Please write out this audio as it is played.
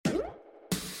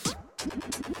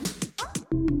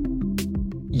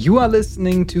You are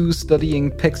listening to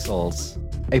Studying Pixels,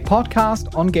 a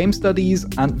podcast on game studies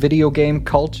and video game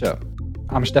culture.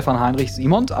 I'm Stefan Heinrich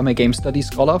Simond. I'm a game studies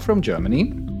scholar from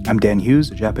Germany. I'm Dan Hughes,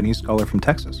 a Japanese scholar from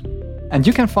Texas. And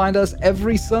you can find us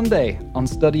every Sunday on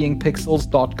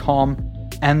studyingpixels.com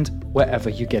and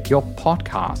wherever you get your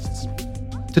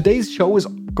podcasts. Today's show is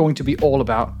going to be all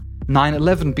about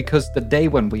 9/11 because the day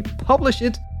when we publish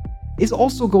it is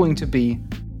also going to be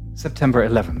September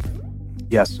 11th.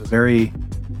 Yes, a very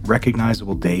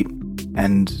recognizable date,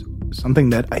 and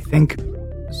something that I think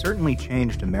certainly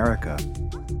changed America.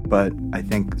 But I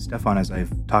think, Stefan, as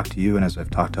I've talked to you and as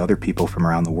I've talked to other people from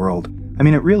around the world, I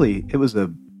mean,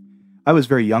 I was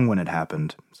very young when it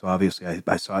happened, so obviously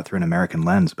I saw it through an American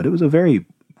lens, but it was a very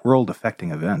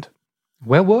world-affecting event.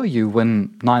 Where were you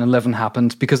when 9/11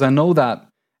 happened? Because I know that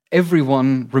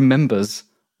everyone remembers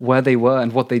where they were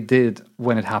and what they did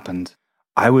when it happened.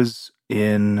 I was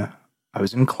in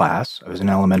class. I was in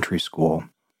elementary school,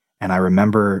 and I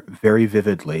remember very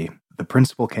vividly the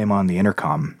principal came on the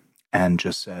intercom and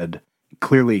just said,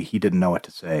 clearly he didn't know what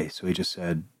to say, so he just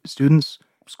said, "Students,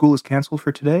 school is canceled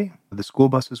for today. The school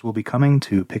buses will be coming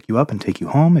to pick you up and take you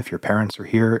home. If your parents are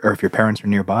here, or if your parents are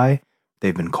nearby,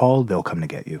 they've been called, they'll come to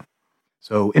get you."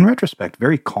 So in retrospect,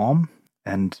 very calm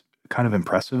and kind of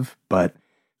impressive, but,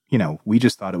 we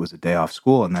just thought it was a day off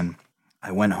school. And then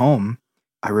I went home.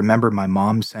 I remember my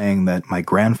mom saying that my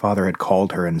grandfather had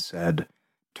called her and said,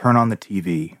 "Turn on the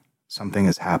TV. Something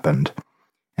has happened."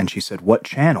 And she said, "What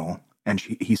channel?" And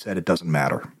he said, "It doesn't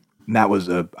matter." And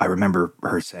I remember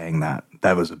her saying that.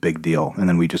 That was a big deal. And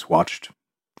then we watched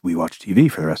TV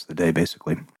for the rest of the day,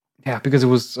 basically. Yeah, because it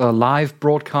was a live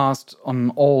broadcast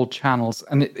on all channels.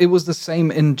 And it was the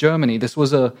same in Germany. This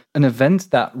was an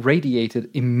event that radiated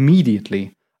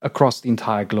immediately across the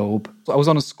entire globe. So I was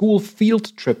on a school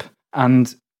field trip,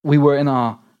 and we were in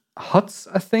our huts,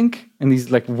 I think, in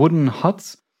these wooden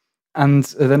huts. And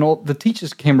then all the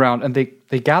teachers came around and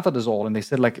they gathered us all and they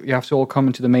said, you have to all come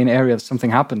into the main area. Something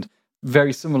happened.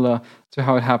 Very similar to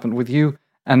how it happened with you.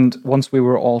 And once we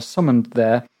were all summoned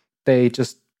there, they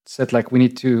just said,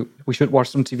 we should watch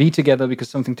some TV together because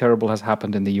something terrible has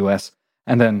happened in the US.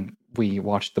 And then we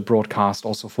watched the broadcast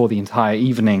also for the entire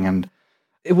evening. And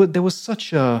there was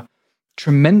such a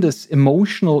tremendous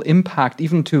emotional impact,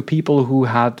 even to people who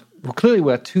clearly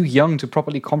were too young to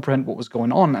properly comprehend what was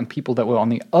going on, and people that were on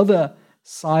the other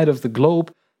side of the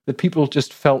globe, that people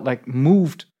just felt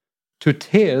moved to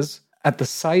tears at the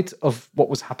sight of what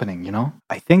was happening,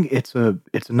 I think it's a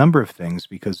number of things,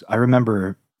 because I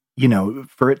remember,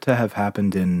 for it to have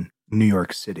happened in New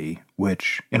York City,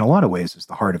 which in a lot of ways is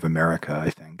the heart of America, I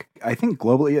think. I think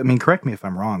globally, correct me if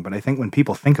I'm wrong, but I think when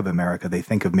people think of America, they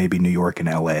think of maybe New York and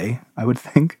LA, I would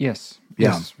think. Yes.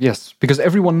 Because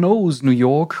everyone knows New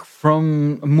York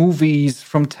from movies,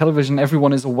 from television.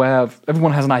 Everyone has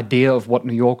an idea of what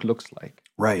New York looks like.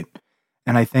 Right.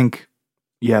 And I think,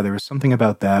 there was something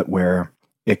about that where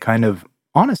it kind of,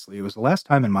 honestly, it was the last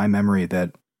time in my memory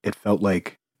that it felt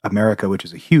like America, which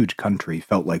is a huge country,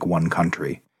 felt like one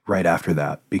country right after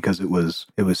that, because it was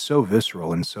so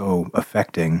visceral and so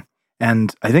affecting.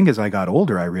 And I think as I got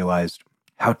older, I realized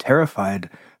how terrified,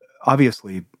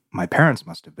 obviously, my parents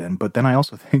must have been, but then I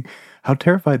also think how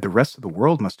terrified the rest of the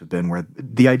world must have been, where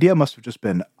the idea must have just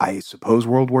been, I suppose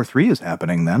World War III is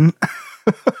happening then.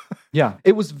 Yeah,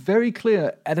 it was very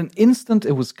clear. At an instant,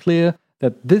 it was clear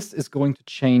that this is going to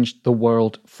change the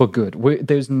world for good.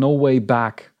 There's no way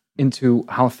back into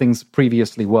how things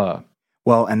previously were.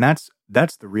 Well, and that's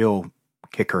the real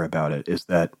kicker about it, is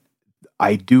that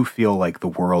I do feel like the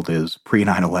world is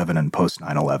pre-9/11 and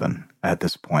post-9/11 at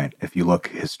this point. If you look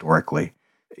historically,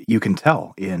 you can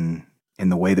tell in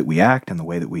the way that we act and the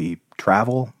way that we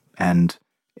travel, and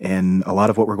in a lot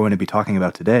of what we're going to be talking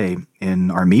about today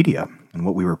in our media and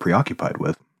what we were preoccupied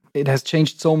with. It has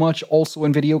changed so much also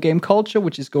in video game culture,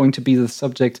 which is going to be the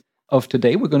subject of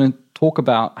today. We're going to talk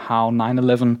about how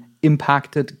 9/11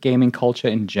 impacted gaming culture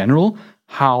in general,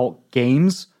 how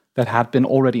games that had been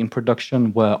already in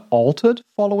production were altered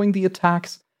following the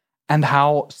attacks, and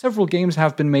how several games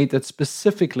have been made that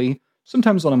specifically,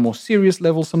 sometimes on a more serious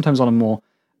level, sometimes on a more,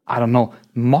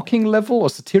 mocking level or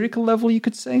satirical level, you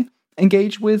could say,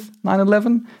 engage with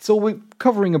 9/11. So we're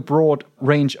covering a broad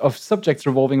range of subjects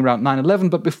revolving around 9/11.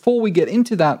 But before we get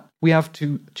into that, we have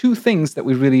two things that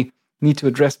we really need to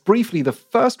address briefly. The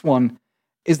first one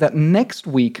is that next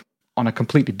week, on a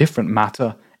completely different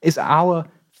matter, is our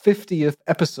 50th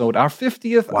episode, our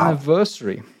 50th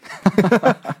anniversary.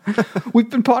 We've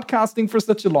been podcasting for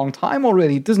such a long time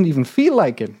already. It doesn't even feel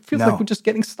like it. It feels like we're just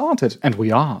getting started. And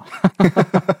we are.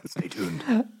 Stay tuned.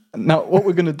 Now, what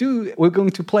we're going to do, we're going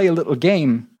to play a little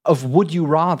game of Would You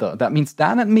Rather. That means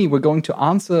Dan and me, we're going to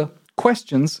answer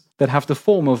questions that have the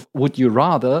form of would you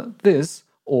rather this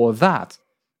or that.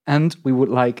 And we would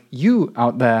like you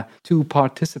out there to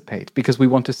participate because we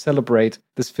want to celebrate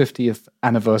this 50th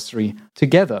anniversary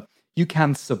together. You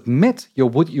can submit your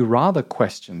Would You Rather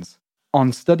questions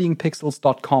on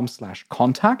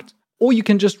studyingpixels.com/contact, or you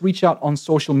can just reach out on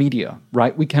social media,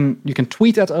 right? You can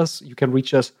tweet at us, you can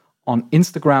reach us on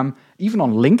Instagram, even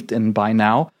on LinkedIn by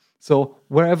now. So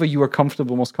wherever you are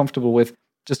most comfortable with,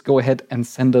 just go ahead and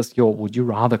send us your Would You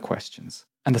Rather questions.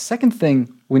 And the second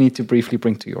thing we need to briefly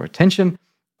bring to your attention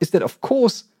is that, of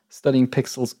course, Studying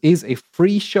Pixels is a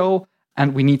free show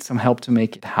and we need some help to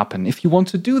make it happen. If you want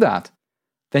to do that,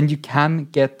 then you can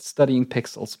get Studying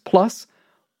Pixels Plus,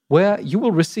 where you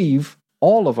will receive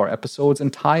all of our episodes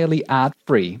entirely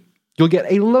ad-free. You'll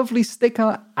get a lovely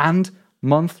sticker and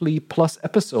monthly Plus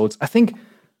episodes. I think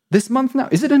this month now,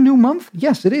 is it a new month?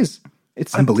 Yes, it is.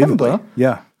 It's September.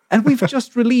 Yeah. And we've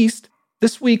just released,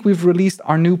 this week we've released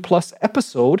our new Plus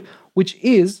episode, which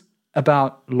is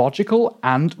about logical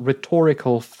and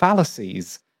rhetorical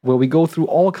fallacies, where we go through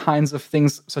all kinds of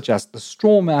things such as the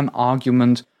straw man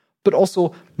argument, but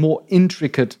also more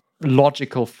intricate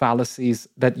logical fallacies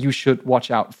that you should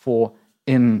watch out for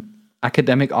in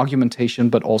academic argumentation,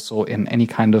 but also in any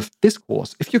kind of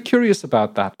discourse. If you're curious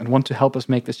about that and want to help us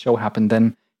make this show happen,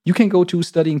 then you can go to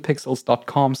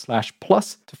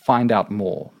studyingpixels.com/plus to find out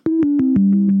more.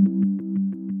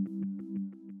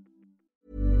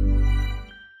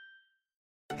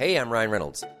 Hey, I'm Ryan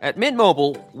Reynolds. At Mint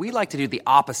Mobile, we like to do the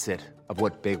opposite of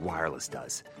what Big Wireless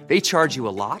does. They charge you a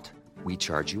lot, we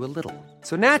charge you a little.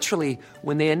 So naturally,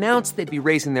 when they announced they'd be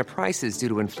raising their prices due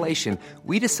to inflation,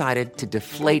 we decided to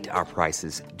deflate our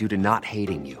prices due to not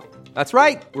hating you. That's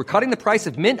right. We're cutting the price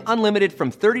of Mint Unlimited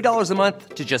from $30 a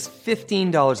month to just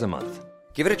 $15 a month.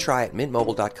 Give it a try at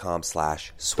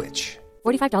mintmobile.com/switch.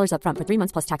 $45 up front for 3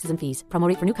 months plus taxes and fees. Promo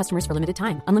rate for new customers for limited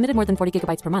time. Unlimited more than 40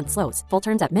 gigabytes per month. Slows full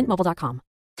terms at mintmobile.com.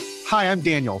 Hi, I'm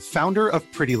Daniel, founder of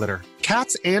Pretty Litter.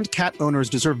 Cats and cat owners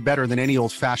deserve better than any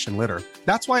old-fashioned litter.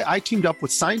 That's why I teamed up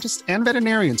with scientists and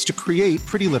veterinarians to create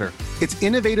Pretty Litter. Its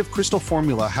innovative crystal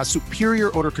formula has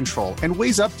superior odor control and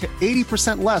weighs up to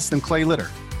 80% less than clay litter.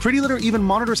 Pretty Litter even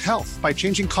monitors health by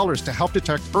changing colors to help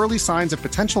detect early signs of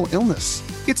potential illness.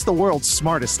 It's the world's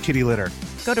smartest kitty litter.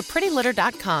 Go to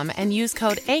prettylitter.com and use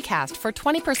code ACAST for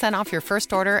 20% off your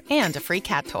first order and a free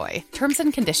cat toy. Terms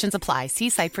and conditions apply. See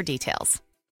site for details.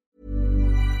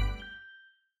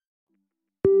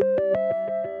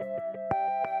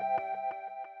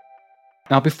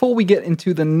 Now, before we get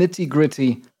into the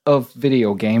nitty-gritty of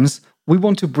video games, we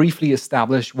want to briefly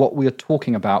establish what we are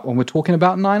talking about when we're talking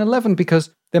about 9/11, because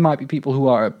there might be people who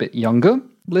are a bit younger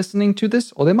listening to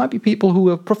this, or there might be people who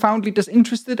are profoundly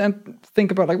disinterested and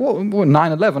think about, like, well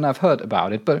 9/11, I've heard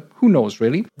about it, but who knows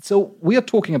really? So we are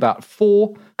talking about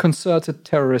 4 concerted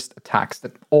terrorist attacks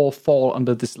that all fall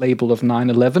under this label of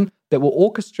 9/11 that were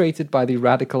orchestrated by the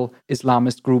radical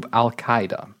Islamist group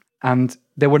Al-Qaeda. And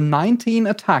there were 19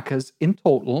 attackers in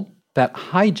total that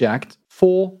hijacked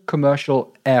 4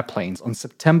 commercial airplanes on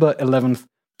September 11th,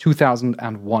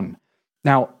 2001.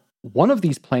 Now, one of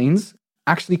these planes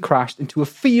actually crashed into a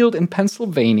field in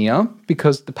Pennsylvania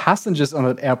because the passengers on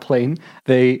that airplane,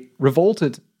 they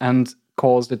revolted and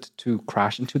caused it to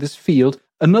crash into this field.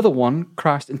 Another one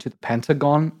crashed into the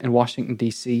Pentagon in Washington,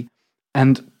 D.C.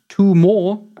 And 2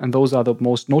 more, and those are the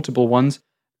most notable ones,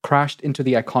 crashed into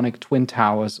the iconic Twin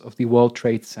Towers of the World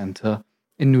Trade Center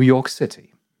in New York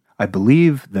City. I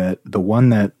believe that the one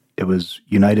that it was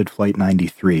United Flight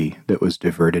 93 that was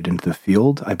diverted into the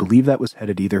field, I believe that was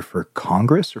headed either for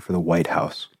Congress or for the White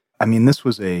House. I mean, this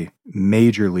was a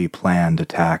majorly planned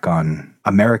attack on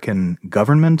American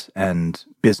government and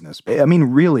business. I mean,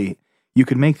 really, you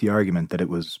could make the argument that it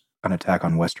was an attack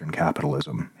on Western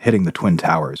capitalism. Hitting the Twin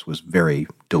Towers was very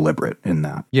deliberate in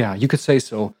that. Yeah, you could say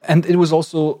so. And it was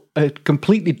also a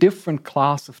completely different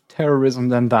class of terrorism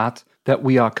than that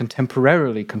we are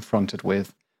contemporarily confronted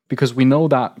with. Because we know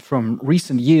that from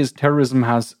recent years, terrorism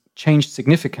has changed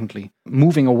significantly,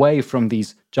 moving away from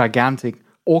these gigantic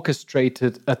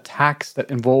orchestrated attacks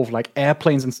that involve like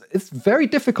airplanes. And it's very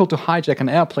difficult to hijack an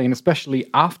airplane, especially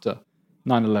after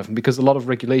 9/11, because a lot of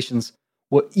regulations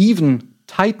were even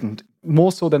tightened,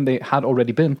 more so than they had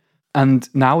already been.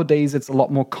 And nowadays, it's a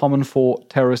lot more common for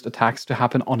terrorist attacks to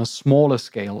happen on a smaller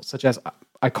scale, such as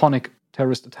iconic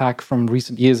terrorist attack from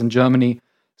recent years in Germany,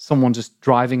 someone just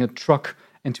driving a truck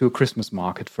into a Christmas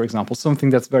market, for example.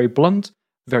 Something that's very blunt,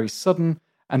 very sudden,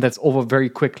 and that's over very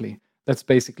quickly. That's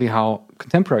basically how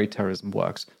contemporary terrorism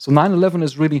works. So 9/11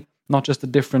 is really not just a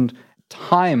different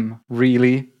time,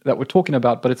 really, that we're talking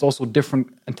about, but it's also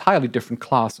entirely different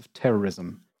class of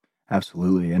terrorism.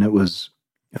 Absolutely. And it was,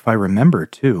 if I remember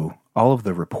too, all of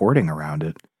the reporting around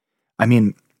it. I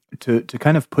mean, to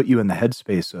kind of put you in the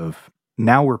headspace of,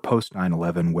 now we're post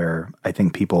 9/11, where I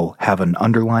think people have an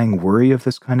underlying worry of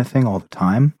this kind of thing all the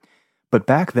time. But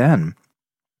back then,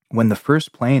 when the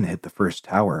first plane hit the first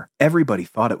tower, everybody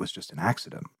thought it was just an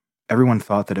accident. Everyone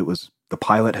thought that it was the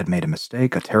pilot had made a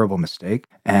mistake, a terrible mistake.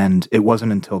 And it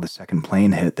wasn't until the second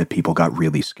plane hit that people got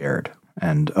really scared.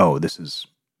 And, oh, this is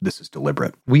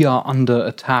deliberate. We are under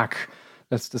attack.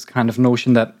 That's this kind of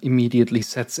notion that immediately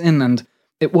sets in. And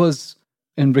it was,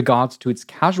 in regards to its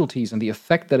casualties and the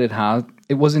effect that it had,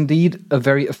 it was indeed a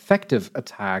very effective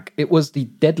attack. It was the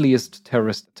deadliest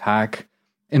terrorist attack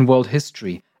in world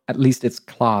history. At least it's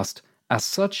classed as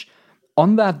such.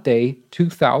 On that day,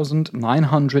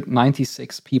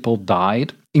 2,996 people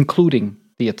died, including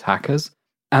the attackers,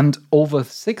 and over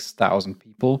 6,000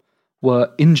 people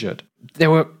were injured. There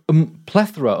were a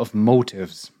plethora of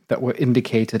motives that were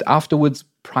indicated. Afterwards,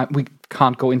 we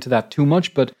can't go into that too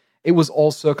much, but it was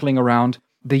all circling around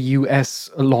the US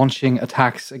launching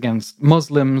attacks against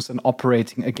Muslims and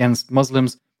operating against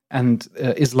Muslims and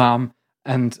Islam.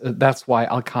 And that's why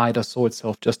Al-Qaeda saw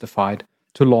itself justified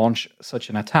to launch such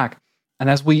an attack. And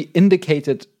as we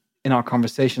indicated in our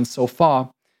conversation so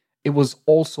far, it was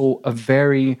also a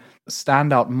very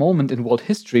standout moment in world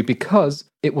history because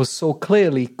it was so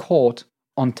clearly caught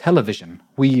on television.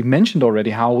 We mentioned already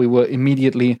how we were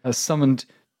immediately summoned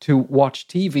to watch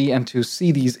TV and to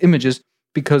see these images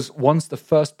because once the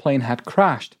first plane had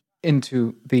crashed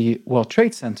into the World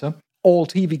Trade Center, all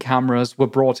TV cameras were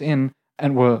brought in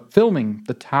and were filming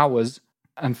the towers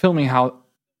and filming how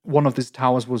one of these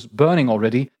towers was burning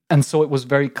already. And so it was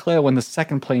very clear when the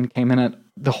second plane came in and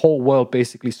the whole world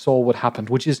basically saw what happened,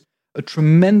 which is a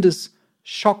tremendous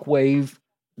shockwave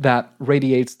that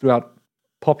radiates throughout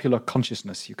popular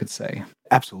consciousness, you could say.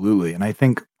 Absolutely. And I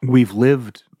think we've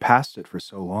lived past it for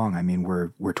so long. I mean,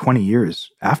 we're 20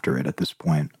 years after it at this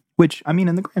point, which, I mean,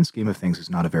 in the grand scheme of things is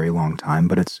not a very long time,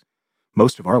 but it's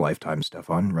most of our lifetime,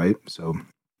 Stefan, right? So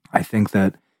I think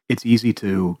that it's easy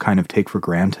to kind of take for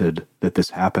granted that this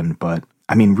happened. But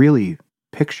I mean, really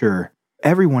picture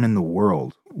everyone in the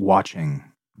world watching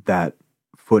that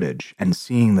footage and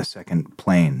seeing the second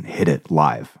plane hit it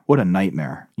live. What a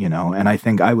nightmare, you know? And I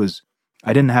think I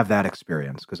didn't have that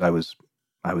experience because I was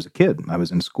a kid. I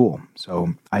was in school.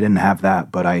 So I didn't have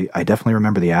that, but I definitely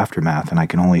remember the aftermath. And I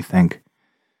can only think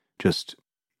just,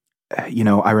 you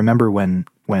know, I remember when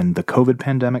the COVID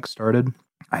pandemic started,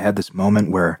 I had this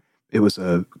moment where it was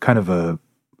a kind of a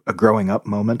growing up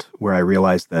moment where I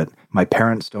realized that my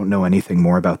parents don't know anything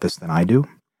more about this than I do.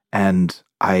 And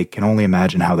I can only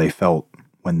imagine how they felt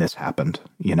when this happened.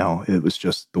 You know, it was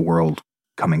just the world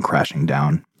coming crashing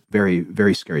down. Very,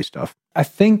 very scary stuff. I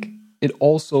think it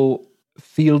also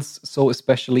feels so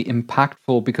especially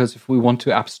impactful because if we want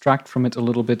to abstract from it a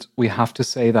little bit, we have to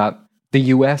say that the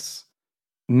US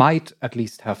might at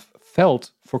least have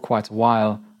felt for quite a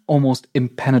while almost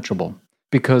impenetrable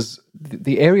because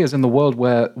the areas in the world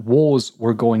where wars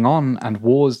were going on and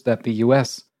wars that the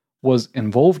US was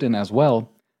involved in as well,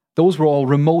 those were all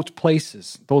remote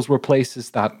places. Those were places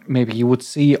that maybe you would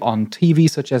see on TV,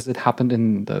 such as it happened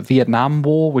in the Vietnam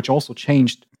War, which also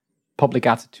changed public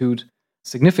attitude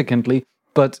significantly.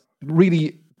 But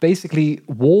really, basically,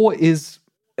 war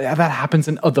that happens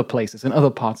in other places, in other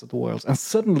parts of the world. And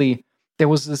suddenly, there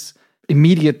was this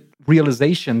immediate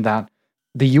realization that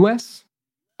the US,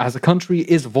 as a country,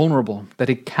 is vulnerable, that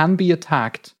it can be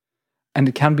attacked, and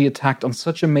it can be attacked on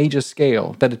such a major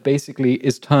scale that it basically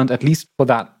is turned, at least for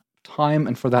that time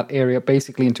and for that area,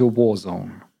 basically into a war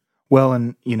zone. Well,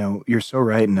 and, you know, you're so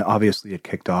right. And obviously it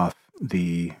kicked off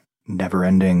the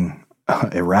never-ending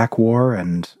Iraq war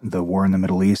and the war in the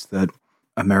Middle East that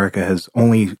America has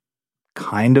only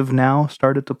kind of now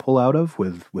started to pull out of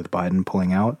with Biden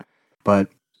pulling out. But,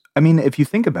 I mean, if you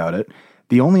think about it,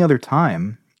 the only other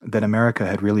time that America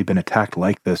had really been attacked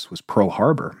like this was Pearl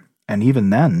Harbor. And even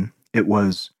then, it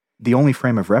was the only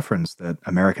frame of reference that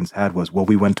Americans had was, well,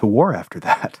 we went to war after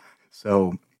that.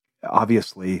 So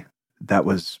obviously that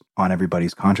was on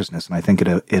everybody's consciousness. And I think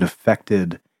it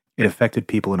affected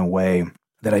people in a way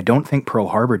that I don't think Pearl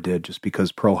Harbor did, just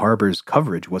because Pearl Harbor's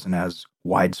coverage wasn't as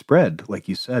widespread, like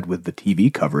you said, with the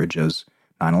TV coverage as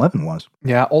 9/11 was.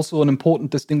 Yeah, also an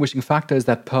important distinguishing factor is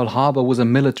that Pearl Harbor was a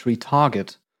military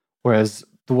target, whereas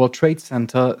the World Trade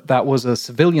Center, that was a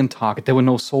civilian target. There were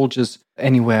no soldiers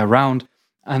anywhere around.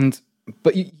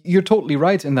 But you're totally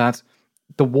right in that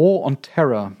the war on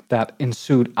terror that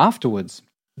ensued afterwards,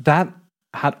 that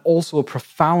had also a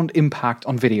profound impact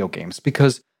on video games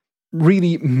because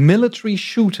really military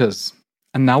shooters,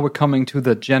 and now we're coming to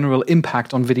the general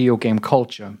impact on video game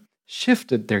culture,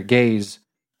 shifted their gaze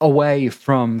away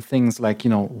from things like,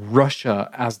 Russia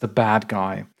as the bad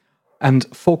guy, and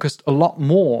focused a lot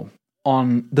more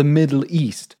on the Middle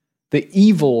East, the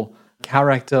evil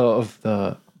character of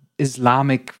the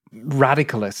Islamic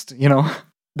radicalist,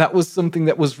 That was something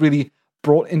that was really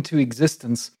brought into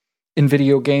existence in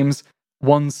video games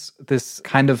once this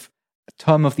kind of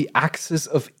term of the axis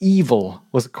of evil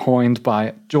was coined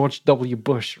by George W.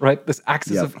 Bush, right? This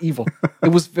axis of evil. It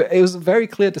was a very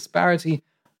clear disparity.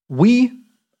 We,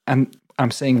 and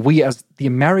I'm saying we as the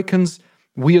Americans,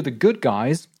 we are the good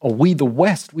guys, or we the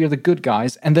West, we are the good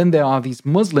guys. And then there are these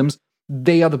Muslims,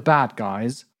 they are the bad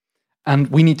guys, and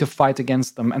we need to fight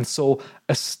against them. And so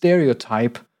a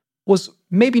stereotype was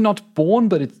maybe not born,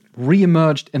 but it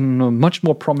reemerged in a much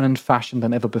more prominent fashion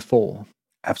than ever before.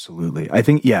 Absolutely. I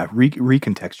think,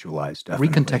 recontextualized. Definitely.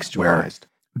 Recontextualized.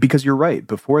 Because you're right.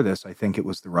 Before this, I think it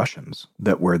was the Russians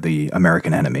that were the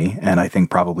American enemy. And I think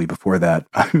probably before that,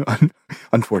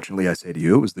 unfortunately, I say to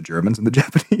you, it was the Germans and the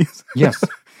Japanese. Yes.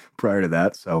 Prior to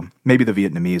that. So maybe the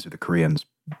Vietnamese or the Koreans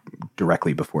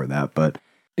directly before that. But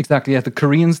exactly. Yeah. The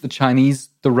Koreans, the Chinese,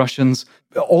 the Russians,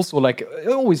 also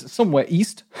always somewhere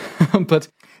east. But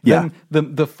then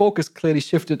the focus clearly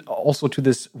shifted also to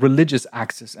this religious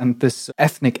axis and this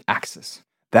ethnic axis.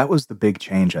 That was the big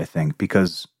change, I think,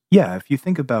 because, if you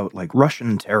think about like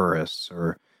Russian terrorists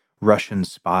or Russian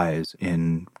spies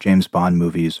in James Bond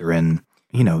movies or in,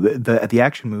 the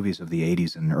action movies of the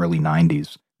 80s and early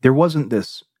 90s, there wasn't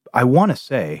this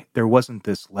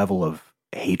level of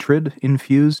hatred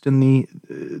infused in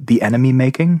the enemy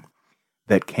making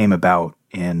that came about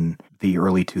in the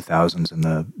early 2000s and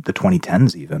the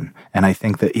 2010s even. And I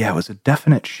think that, it was a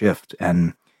definite shift.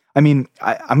 And I mean,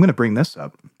 I'm going to bring this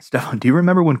up. Stefan, do you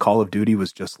remember when Call of Duty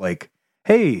was just like,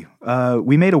 hey,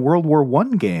 we made a World War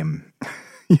I game,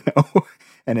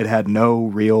 and it had no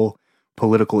real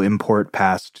political import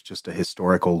past just a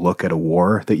historical look at a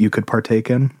war that you could partake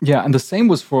in? Yeah, and the same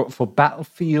was for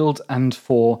Battlefield and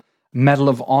for Medal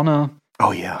of Honor.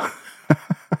 Oh, yeah.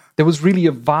 There was really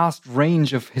a vast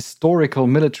range of historical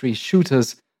military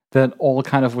shooters that all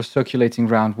kind of were circulating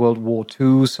around World War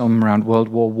II, some around World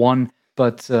War I.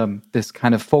 But this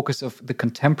kind of focus of the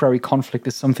contemporary conflict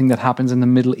is something that happens in the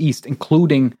Middle East,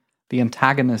 including the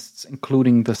antagonists,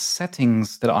 including the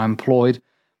settings that are employed,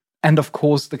 and of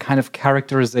course the kind of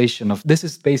characterization of this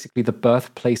is basically the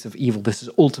birthplace of evil. This is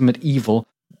ultimate evil.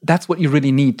 That's what you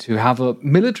really need to have a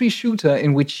military shooter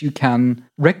in which you can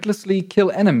recklessly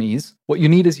kill enemies. What you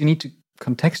need to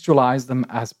contextualize them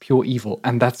as pure evil.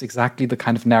 And that's exactly the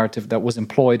kind of narrative that was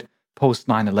employed post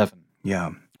 9/11.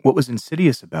 Yeah. What was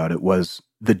insidious about it was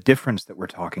the difference that we're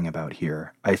talking about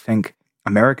here. I think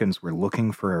Americans were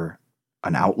looking for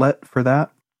an outlet for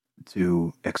that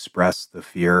to express the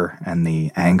fear and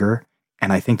the anger.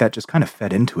 And I think that just kind of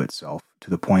fed into itself to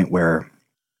the point where,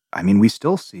 I mean, we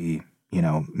still see,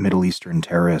 Middle Eastern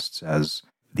terrorists as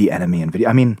the enemy in video.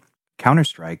 I mean,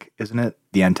 Counter-Strike, isn't it?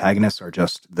 The antagonists are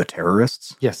just the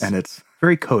terrorists. Yes. And it's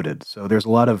very coded. So there's a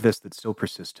lot of this that still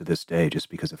persists to this day just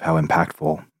because of how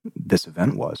impactful this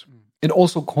event was. It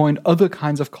also coined other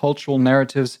kinds of cultural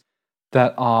narratives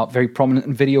that are very prominent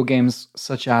in video games,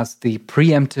 such as the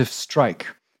preemptive strike.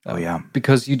 Oh, yeah.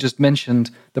 Because you just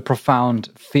mentioned the profound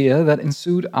fear that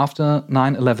ensued after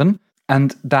 9/11.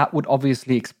 And that would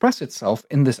obviously express itself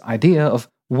in this idea of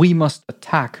we must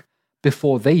attack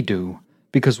before they do,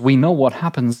 because we know what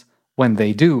happens when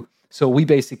they do. So we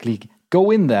basically go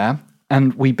in there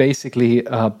and we basically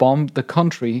bomb the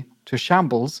country to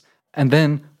shambles, and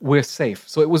then we're safe.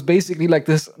 So it was basically like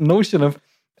this notion of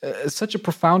such a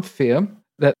profound fear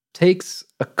that takes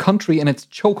a country in its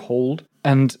chokehold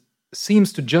and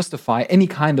seems to justify any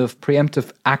kind of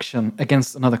preemptive action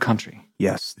against another country.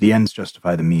 Yes, the ends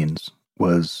justify the means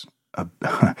was...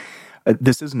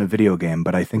 this isn't a video game,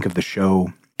 but I think of the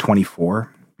show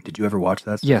 24. Did you ever watch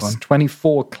that? Yes, Stefan?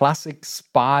 24, classic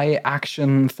spy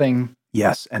action thing.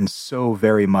 Yes, and so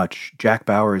very much Jack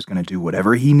Bauer is going to do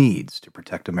whatever he needs to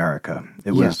protect America.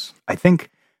 It was, I think,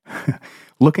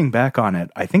 looking back on it,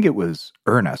 I think it was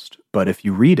earnest, but if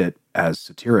you read it as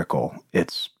satirical,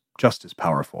 it's just as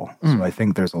powerful. So I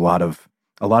think there's a lot of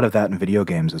that in video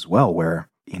games as well, where,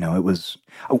 it was,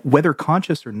 whether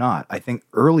conscious or not, I think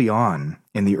early on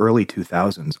in the early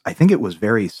 2000s, I think it was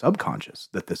very subconscious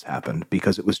that this happened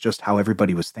because it was just how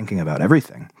everybody was thinking about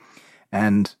everything.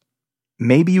 And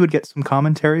maybe you would get some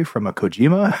commentary from a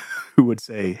Kojima who would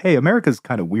say, hey, America's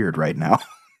kind of weird right now.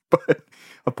 But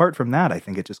apart from that, I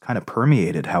think it just kind of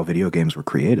permeated how video games were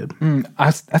created.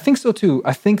 I think so too.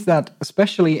 I think that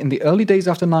especially in the early days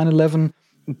after 9/11,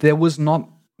 there was not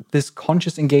this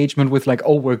conscious engagement with like,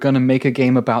 oh, we're going to make a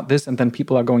game about this and then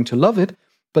people are going to love it.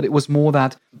 But it was more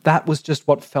that was just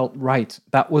what felt right.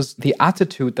 That was the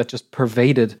attitude that just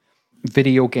pervaded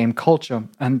video game culture.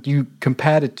 And you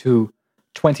compared it to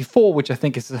 24, which I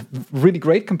think is a really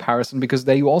great comparison, because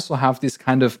there you also have this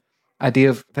kind of idea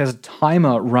of there's a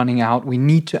timer running out. We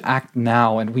need to act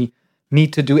now and we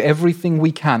need to do everything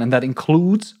we can. And that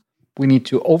includes we need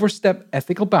to overstep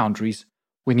ethical boundaries.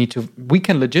 We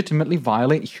can legitimately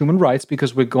violate human rights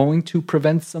because we're going to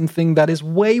prevent something that is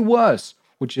way worse,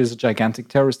 which is a gigantic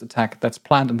terrorist attack that's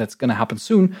planned and that's going to happen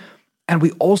soon. And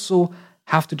we also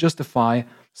have to justify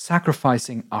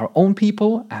sacrificing our own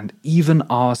people and even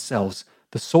ourselves,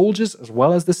 the soldiers as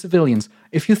well as the civilians.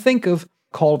 If you think of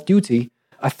Call of Duty,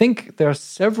 I think there are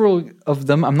several of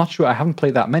them. I'm not sure, I haven't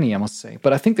played that many, I must say,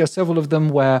 but I think there are several of them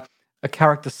where a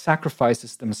character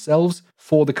sacrifices themselves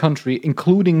for the country,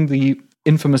 including the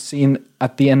infamous scene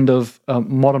at the end of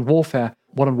Modern Warfare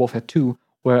 2,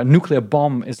 where a nuclear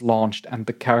bomb is launched and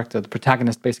the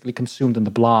protagonist, basically consumed in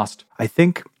the blast. I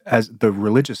think as the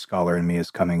religious scholar in me is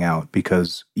coming out,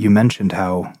 because you mentioned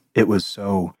how it was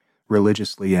so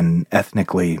religiously and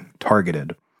ethnically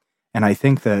targeted. And I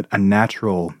think that a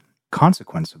natural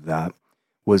consequence of that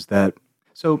was that,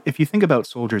 so if you think about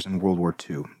soldiers in World War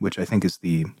II, which I think is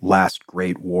the last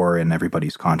great war in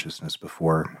everybody's consciousness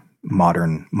before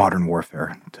modern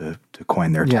warfare, to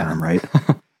coin their term, right?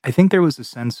 I think there was a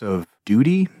sense of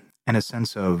duty and a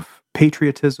sense of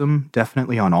patriotism,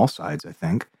 definitely on all sides, I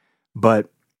think. But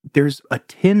there's a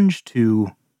tinge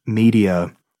to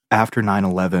media after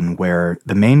 9/11 where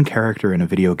the main character in a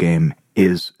video game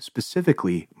is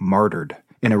specifically martyred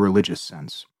in a religious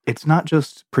sense. It's not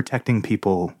just protecting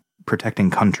people, protecting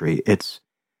country. It's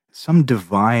some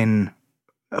divine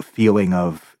feeling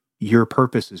of your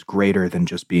purpose is greater than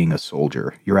just being a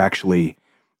soldier. You're actually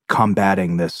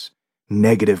combating this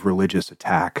negative religious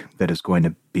attack that is going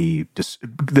to be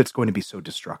so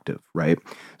destructive, right?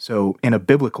 So in a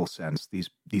biblical sense,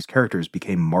 these characters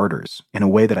became martyrs in a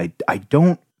way that I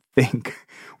don't think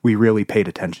we really paid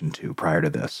attention to prior to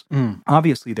this.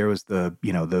 Obviously, there was the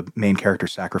main character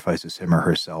sacrifices him or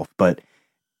herself, but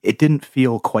it didn't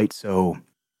feel quite so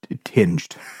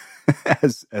tinged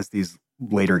as these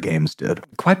later games did.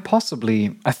 Quite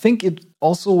possibly. I think it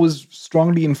also was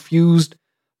strongly infused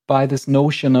by this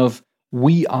notion of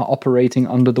we are operating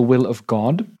under the will of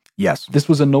God. Yes. This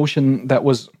was a notion that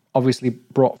was obviously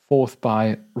brought forth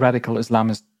by radical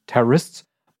Islamist terrorists,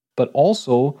 but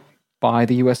also by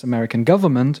the US American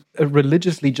government, a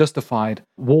religiously justified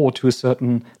war to a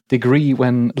certain degree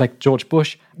when, like George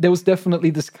Bush, there was definitely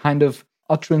this kind of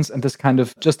utterance and this kind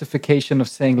of justification of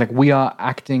saying, like, we are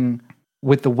acting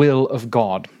with the will of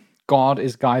God. God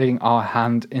is guiding our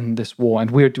hand in this war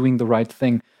and we're doing the right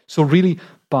thing. So really,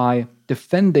 by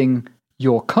defending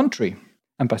your country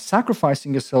and by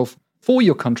sacrificing yourself for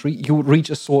your country, you would reach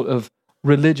a sort of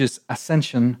religious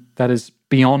ascension that is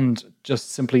beyond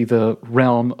just simply the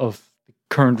realm of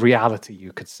current reality,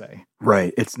 you could say.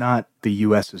 Right. It's not the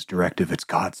US's directive, it's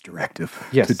God's directive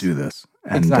to do this.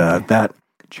 And exactly. That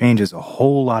changes a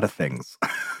whole lot of things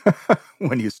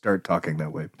when you start talking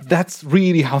that way. That's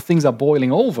really how things are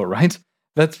boiling over, right?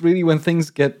 That's really when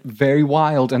things get very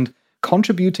wild. And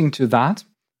contributing to that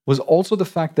was also the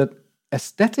fact that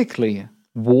aesthetically,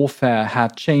 warfare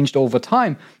had changed over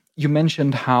time. You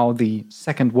mentioned how the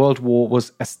Second World War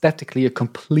was aesthetically a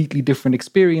completely different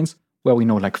experience, where we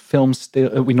know like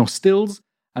we know stills,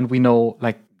 and we know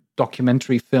like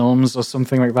documentary films or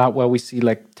something like that, where we see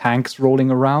like tanks rolling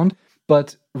around.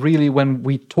 But really, when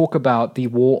we talk about the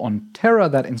war on terror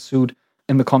that ensued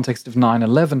in the context of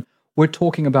 9/11, we're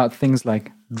talking about things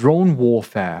like drone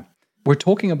warfare. We're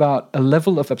talking about a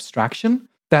level of abstraction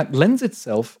that lends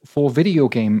itself for video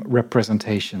game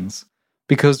representations.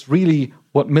 Because really,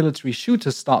 what military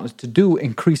shooters started to do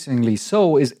increasingly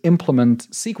so is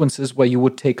implement sequences where you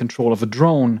would take control of a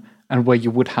drone and where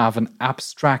you would have an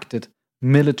abstracted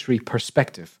military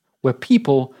perspective, where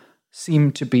people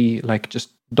seem to be like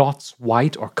just dots,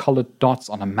 white or colored dots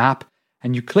on a map,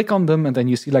 and you click on them and then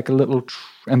you see like a little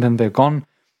and then they're gone,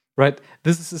 right?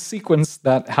 This is a sequence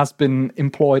that has been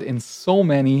employed in so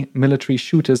many military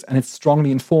shooters, and it's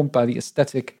strongly informed by the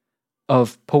aesthetic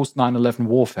of post-9/11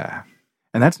 warfare.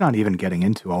 And that's not even getting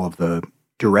into all of the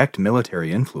direct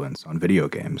military influence on video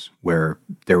games, where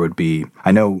there would be,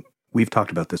 I know we've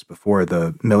talked about this before,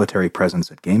 the military presence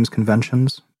at games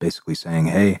conventions, basically saying,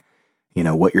 hey,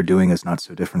 what you're doing is not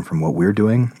so different from what we're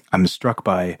doing. I'm struck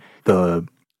by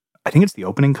I think it's the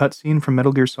opening cutscene from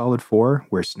Metal Gear Solid 4,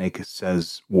 where Snake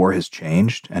says war has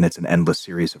changed, and it's an endless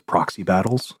series of proxy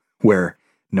battles where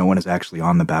no one is actually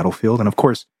on the battlefield. And of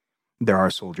course, there are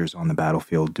soldiers on the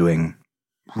battlefield doing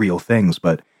real things,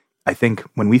 but I think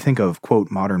when we think of,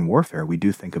 quote, modern warfare, we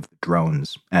do think of the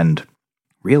drones and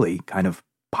really kind of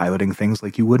piloting things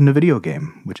like you would in a video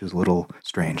game, which is a little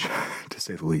strange, to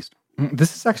say the least.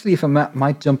 This is actually, if I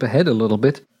might jump ahead a little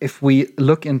bit, if we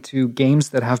look into games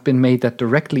that have been made that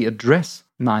directly address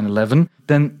 9/11,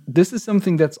 then this is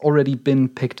something that's already been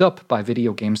picked up by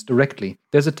video games directly.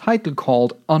 There's a title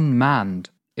called Unmanned.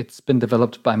 It's been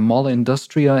developed by Mola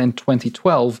Industria in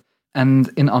 2012. And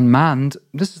in Unmanned,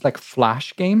 this is like a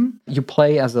Flash game. You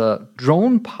play as a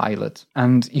drone pilot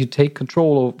and you take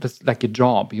control of this, like your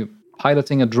job. You're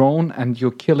piloting a drone and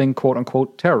you're killing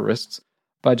quote-unquote terrorists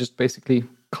by just basically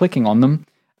clicking on them.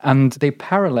 And they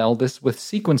parallel this with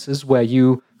sequences where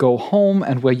you go home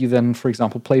and where you then, for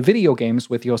example, play video games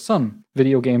with your son.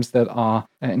 Video games that are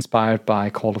inspired by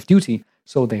Call of Duty.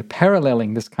 So they're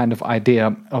paralleling this kind of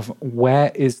idea of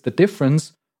where is the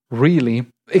difference really,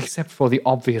 except for the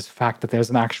obvious fact that there's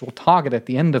an actual target at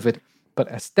the end of it. But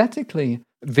aesthetically,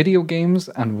 video games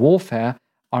and warfare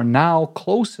are now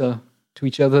closer to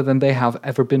each other than they have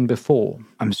ever been before.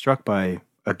 I'm struck by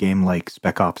a game like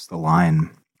Spec Ops: The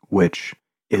Line, which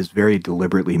is very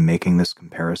deliberately making this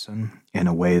comparison in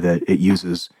a way that it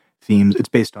uses themes. It's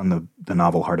based on the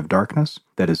novel Heart of Darkness,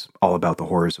 that is all about the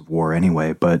horrors of war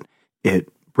anyway, but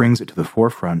it brings it to the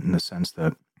forefront in the sense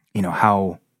that, you know,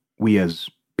 how we as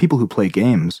people who play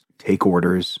games take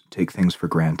orders, take things for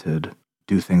granted,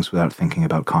 do things without thinking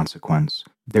about consequence.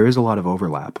 There is a lot of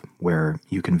overlap where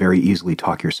you can very easily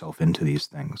talk yourself into these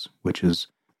things, which is,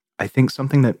 I think,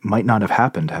 something that might not have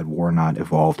happened had war not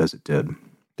evolved as it did.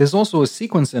 There's also a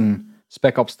sequence in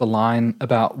Spec Ops: The Line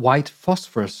about white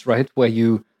phosphorus, right? Where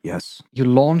you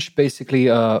launch basically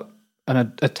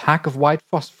an attack of white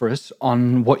phosphorus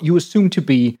on what you assume to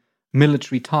be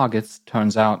military targets.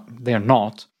 Turns out they're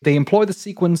not. They employ the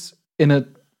sequence in a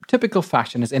typical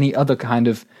fashion as any other kind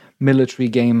of military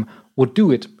game would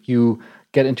do it. You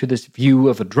get into this view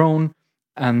of a drone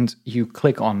and you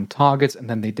click on targets and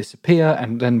then they disappear.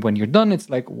 And then when you're done, it's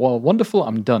like, well, wonderful,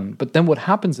 I'm done. But then what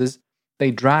happens is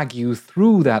they drag you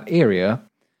through that area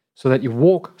so that you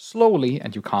walk slowly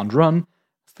and you can't run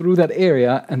through that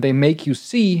area, and they make you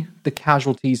see the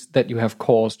casualties that you have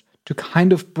caused to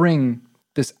kind of bring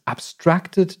this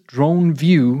abstracted drone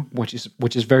view, which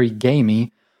is very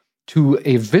gamey, to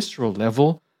a visceral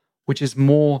level, which is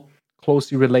more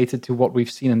closely related to what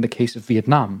we've seen in the case of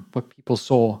Vietnam, where people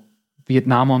saw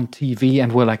Vietnam on TV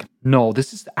and were like, no,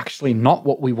 this is actually not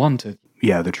what we wanted.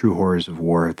 Yeah, the true horrors of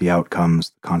war, the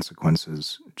outcomes, the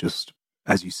consequences, just,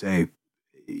 as you say,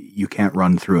 you can't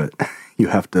run through it. You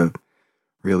have to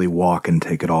really walk and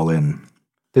take it all in.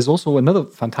 There's also another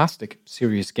fantastic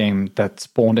serious game that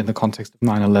spawned in the context of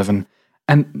 9/11,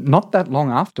 and not that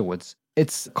long afterwards.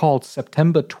 It's called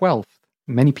September 12th.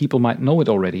 Many people might know it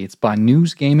already. It's by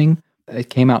News Gaming.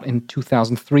 It came out in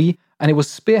 2003, and it was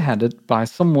spearheaded by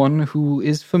someone who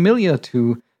is familiar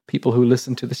to people who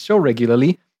listen to the show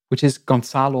regularly, which is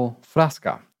Gonzalo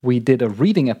Frasca. We did a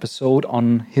reading episode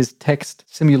on his text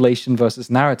Simulation versus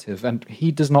Narrative, and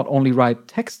he does not only write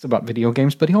text about video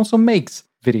games, but he also makes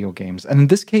video games. And in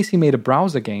this case, he made a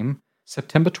browser game,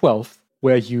 September 12th,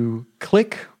 where you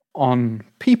click on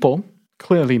people,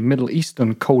 clearly Middle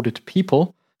Eastern coded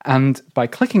people, and by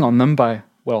clicking on them, by,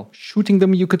 well, shooting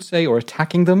them, you could say, or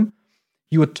attacking them,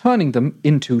 you are turning them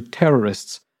into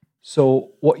terrorists.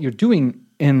 So what you're doing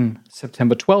in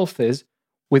September 12th is,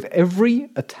 with every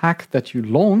attack that you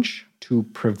launch to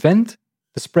prevent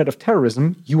the spread of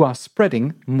terrorism, you are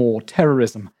spreading more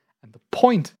terrorism. And the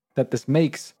point that this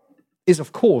makes is,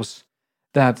 of course,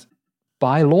 that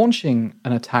by launching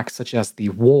an attack such as the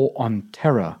War on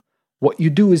Terror, what you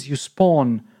do is you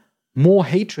spawn more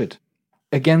hatred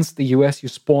against the US. You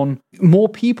spawn more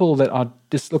people that are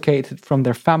dislocated from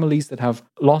their families, that have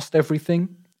lost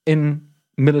everything in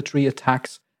military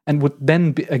attacks, and would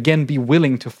then be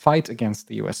willing to fight against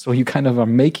the US. So you kind of are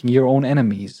making your own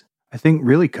enemies. I think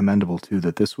really commendable, too,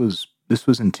 that this was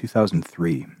in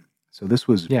 2003. So this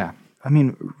was, I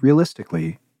mean,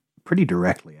 realistically, pretty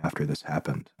directly after this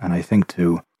happened. And I think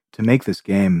to make this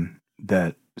game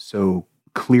that so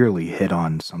clearly hit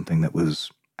on something that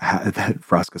was that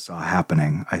Frasca saw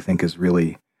happening, I think is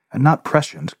really not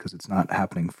prescient, because it's not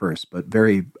happening first, but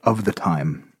very of the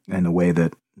time in a way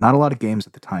that not a lot of games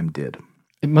at the time did.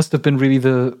 It must have been really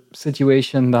the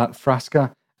situation that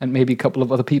Frasca and maybe a couple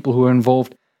of other people who were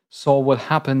involved saw what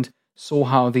happened, saw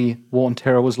how the War on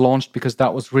Terror was launched, because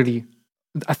that was really,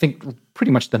 I think,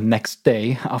 pretty much the next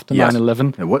day after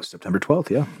 9/11. It was September 12th,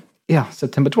 yeah. Yeah,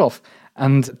 September 12th.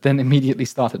 And then immediately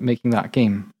started making that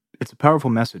game. It's a powerful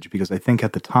message because I think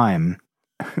at the time,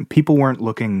 people weren't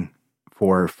looking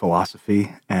for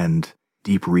philosophy and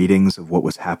deep readings of what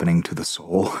was happening to the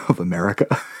soul of America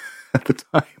at the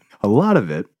time. A lot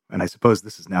of it, and I suppose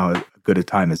this is now as good a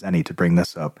time as any to bring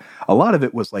this up, a lot of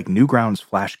it was like Newgrounds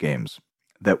flash games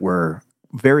that were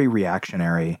very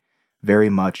reactionary, very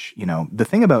much, the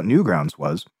thing about Newgrounds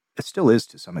was, it still is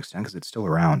to some extent because it's still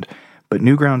around, but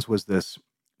Newgrounds was this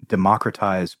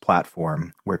democratized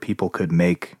platform where people could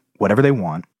make whatever they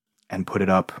want and put it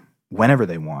up whenever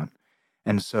they want.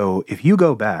 And so if you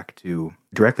go back to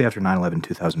directly after 9/11,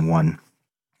 2001,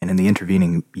 and in the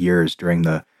intervening years during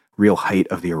the real height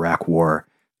of the Iraq War,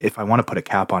 if I want to put a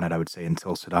cap on it, I would say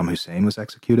until Saddam Hussein was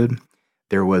executed,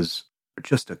 there was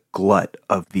just a glut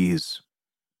of these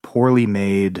poorly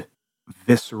made,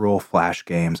 visceral flash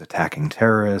games attacking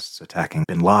terrorists, attacking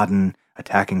bin Laden,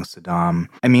 attacking Saddam.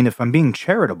 I mean, if I'm being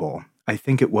charitable, I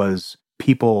think it was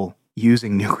people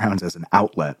using Newgrounds as an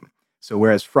outlet. So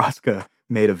whereas Froska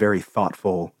made a very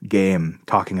thoughtful game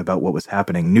talking about what was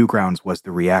happening, Newgrounds was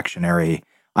the reactionary,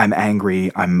 I'm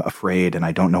angry, I'm afraid, and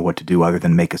I don't know what to do other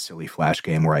than make a silly flash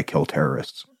game where I kill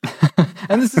terrorists.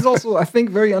 And this is also, I think,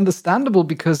 very understandable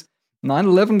because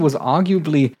 9/11 was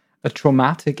arguably a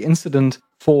traumatic incident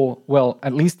for, well,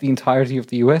 at least the entirety of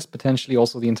the US, potentially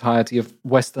also the entirety of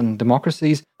Western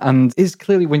democracies, and is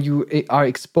clearly when you are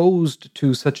exposed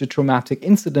to such a traumatic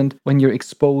incident, when you're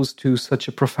exposed to such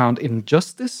a profound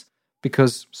injustice,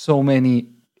 because so many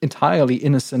entirely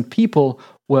innocent people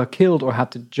were killed or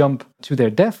had to jump to their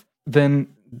death, then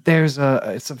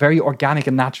it's a very organic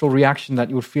and natural reaction that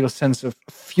you would feel a sense of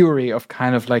fury of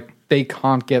kind of like, they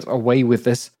can't get away with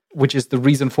this, which is the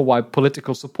reason for why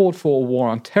political support for a war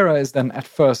on terror is then at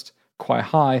first quite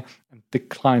high and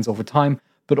declines over time,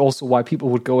 but also why people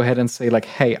would go ahead and say like,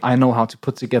 hey, I know how to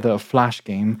put together a flash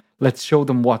game. Let's show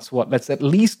them what's what. Let's at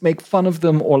least make fun of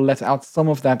them or let out some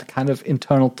of that kind of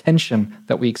internal tension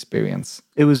that we experience.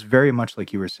 It was very much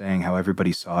like you were saying, how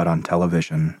everybody saw it on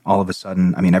television. All of a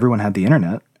sudden, I mean, everyone had the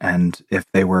internet, and if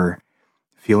they were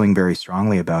feeling very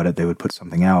strongly about it, they would put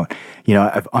something out.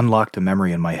 I've unlocked a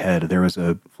memory in my head. There was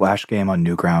a flash game on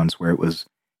Newgrounds where it was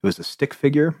a stick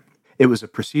figure. It was a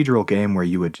procedural game where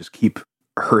you would just keep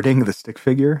hurting the stick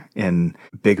figure in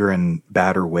bigger and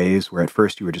badder ways, where at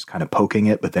first you were just kind of poking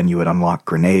it, but then you would unlock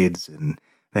grenades and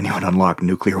then you would unlock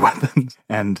nuclear weapons.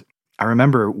 And I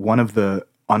remember one of the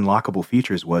unlockable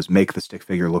features was make the stick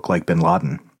figure look like bin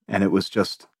Laden. And it was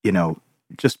just,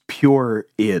 just pure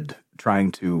id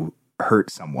trying to hurt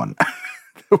someone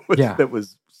that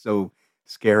was so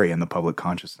scary in the public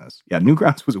consciousness. Yeah,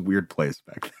 Newgrounds was a weird place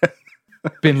back then.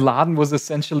 Bin Laden was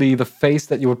essentially the face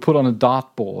that you would put on a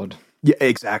dartboard. Yeah,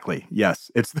 exactly. Yes.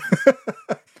 It's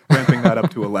ramping that up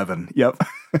to 11. Yep.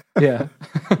 Yeah.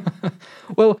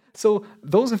 Well, so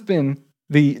those have been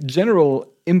the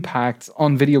general impacts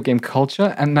on video game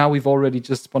culture. And now we've already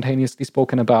just spontaneously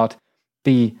spoken about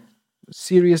the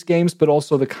serious games, but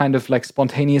also the kind of like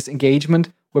spontaneous engagement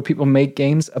where people make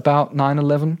games about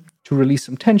 9/11 to release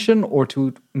some tension or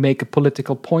to make a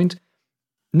political point.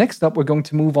 Next up, we're going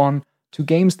to move on to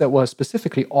games that were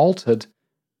specifically altered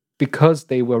because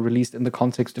they were released in the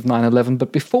context of 9/11.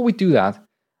 But before we do that,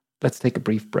 let's take a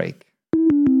brief break.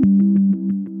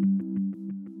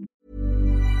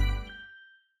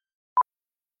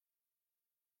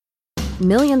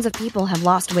 Millions of people have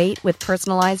lost weight with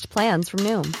personalized plans from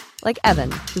Noom. Like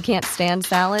Evan, who can't stand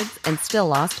salads and still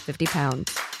lost 50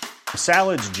 pounds.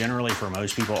 Salads generally for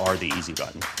most people are the easy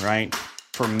button, right?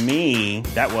 For me,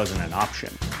 that wasn't an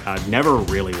option. I never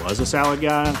really was a salad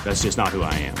guy. That's just not who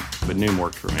I am. But Noom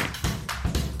worked for me.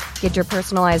 Get your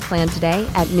personalized plan today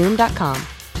at Noom.com.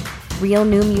 Real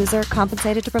Noom user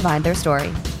compensated to provide their story.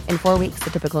 In 4 weeks,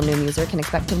 the typical Noom user can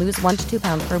expect to lose 1 to 2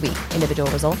 pounds per week. Individual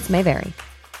results may vary.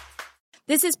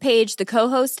 This is Paige, the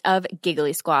co-host of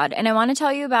Giggly Squad, and I want to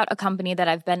tell you about a company that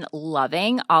I've been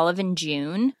loving, Olive &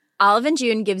 June. Olive &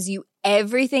 June gives you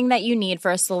everything that you need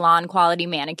for a salon-quality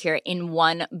manicure in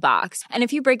one box. And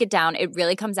if you break it down, it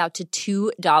really comes out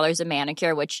to $2 a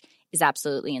manicure, which is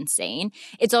absolutely insane.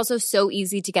 It's also so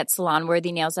easy to get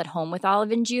salon-worthy nails at home with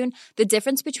Olive & June. The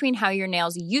difference between how your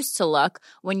nails used to look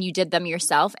when you did them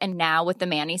yourself and now with the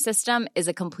Mani system is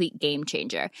a complete game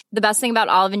changer. The best thing about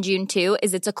Olive & June, too,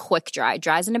 is it's a quick dry.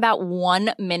 Dries in about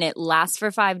 1 minute, lasts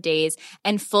for 5 days,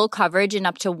 and full coverage in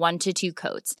up to 1 to 2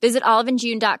 coats. Visit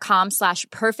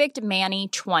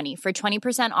oliveandjune.com/perfectmani20 for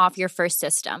 20% off your first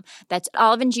system. That's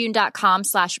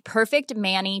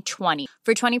oliveandjune.com/perfectmani20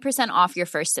 for 20% off your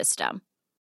first system.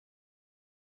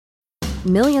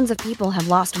 Millions of people have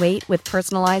lost weight with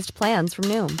personalized plans from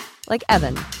Noom. Like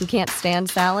Evan, who can't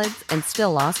stand salads and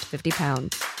still lost 50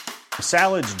 pounds.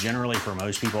 Salads generally for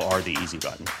most people are the easy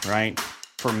button, right?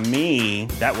 For me,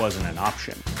 that wasn't an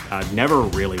option. I never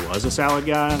really was a salad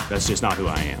guy. That's just not who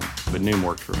I am. But Noom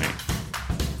worked for me.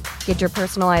 Get your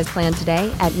personalized plan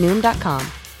today at Noom.com.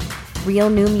 Real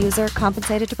Noom user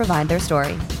compensated to provide their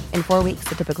story. In 4 weeks,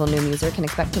 the typical Noom user can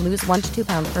expect to lose 1 to 2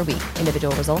 pounds per week.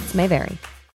 Individual results may vary.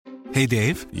 Hey,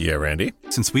 Dave. Yeah, Randy.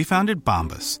 Since we founded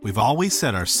Bombas, we've always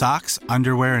said our socks,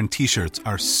 underwear, and T-shirts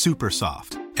are super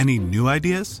soft. Any new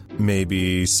ideas?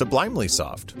 Maybe sublimely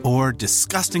soft. Or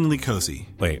disgustingly cozy.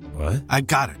 Wait, what? I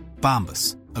got it.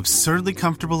 Bombas. Absurdly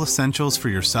comfortable essentials for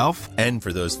yourself and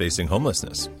for those facing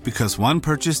homelessness. Because one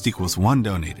purchased equals one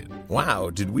donated. Wow,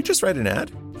 did we just write an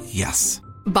ad? Yes.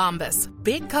 Bombas.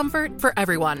 Big comfort for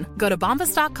everyone. Go to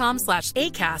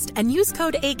bombas.com/ACAST and use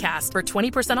code ACAST for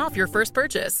 20% off your first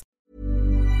purchase.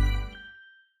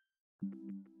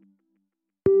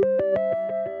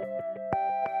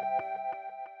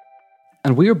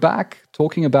 And we're back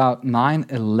talking about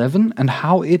 9/11 and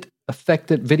how it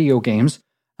affected video games.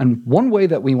 And one way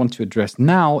that we want to address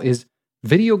now is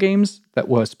video games that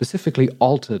were specifically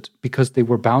altered because they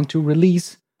were bound to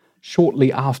release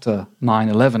shortly after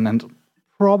 9/11. And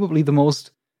probably the most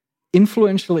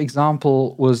influential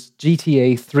example was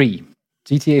GTA 3.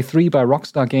 GTA 3 by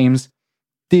Rockstar Games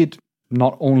did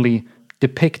not only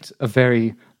depict a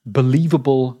very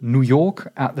believable New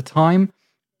York at the time,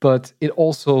 but it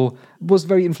also was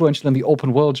very influential in the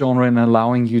open world genre and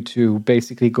allowing you to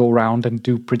basically go around and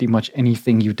do pretty much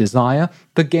anything you desire.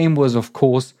 The game was, of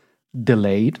course,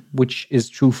 delayed, which is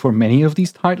true for many of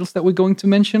these titles that we're going to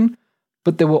mention,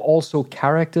 but there were also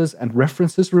characters and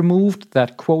references removed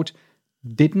that, quote,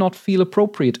 did not feel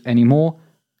appropriate anymore,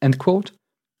 end quote.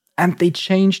 And they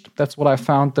changed, that's what I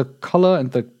found, the color and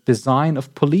the design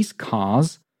of police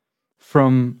cars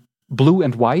from blue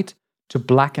and white to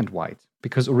black and white.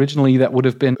 Because originally that would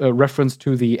have been a reference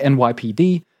to the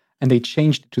NYPD, and they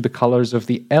changed it to the colors of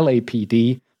the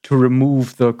LAPD to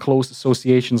remove the close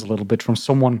associations a little bit from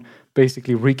someone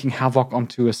basically wreaking havoc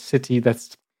onto a city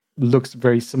that looks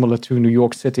very similar to New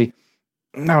York City.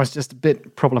 That was just a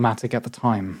bit problematic at the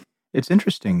time. It's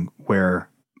interesting where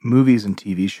movies and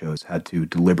TV shows had to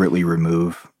deliberately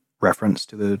remove reference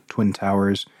to the Twin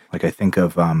Towers. Like I think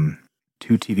of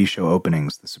 2 TV show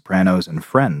openings, The Sopranos and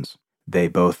Friends. They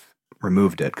both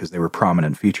removed it because they were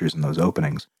prominent features in those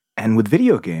openings. And with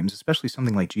video games, especially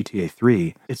something like GTA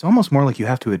 3, it's almost more like you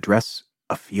have to address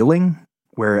a feeling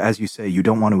where, as you say, you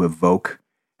don't want to evoke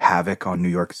havoc on New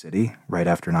York City right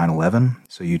after 9/11.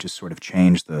 So you just sort of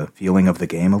change the feeling of the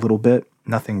game a little bit.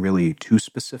 Nothing really too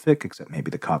specific, except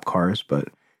maybe the cop cars. But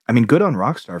I mean, good on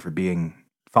Rockstar for being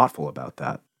thoughtful about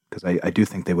that, because I do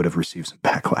think they would have received some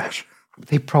backlash.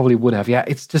 They probably would have, yeah.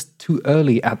 It's just too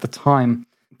early at the time.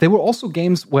 There were also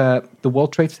games where the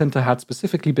World Trade Center had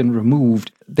specifically been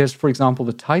removed. There's, for example,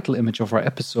 the title image of our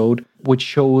episode, which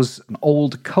shows an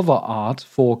old cover art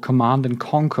for Command &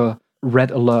 Conquer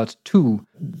Red Alert 2.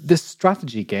 This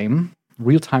strategy game,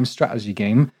 real-time strategy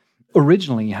game,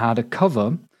 originally had a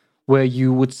cover where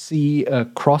you would see a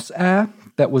crosshair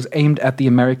that was aimed at the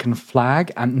American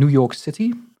flag and New York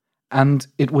City, and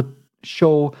it would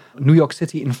show New York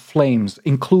City in flames,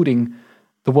 including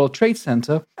the World Trade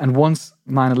Center. And once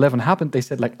 9/11 happened, they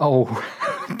said like, oh,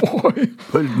 boy.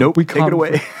 But nope, we can't. Take it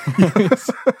away. Yes.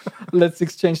 Let's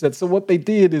exchange that. So what they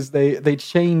did is they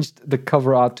changed the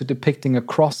cover art to depicting a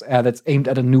crosshair that's aimed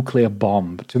at a nuclear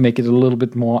bomb to make it a little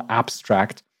bit more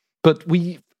abstract. But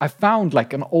I found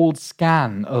like an old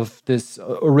scan of this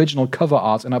original cover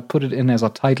art and I put it in as a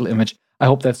title image. I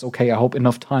hope that's okay. I hope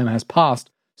enough time has passed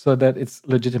so that it's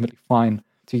legitimately fine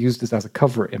to use this as a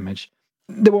cover image.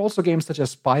 There were also games such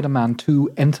as Spider-Man 2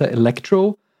 Enter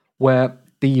Electro, where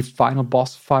the final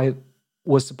boss fight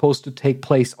was supposed to take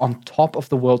place on top of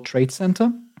the World Trade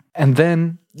Center. And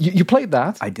then you played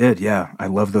that. I did, yeah. I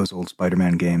love those old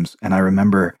Spider-Man games. And I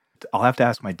remember, I'll have to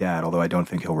ask my dad, although I don't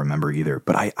think he'll remember either.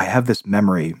 But I have this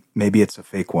memory, maybe it's a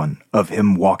fake one, of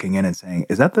him walking in and saying,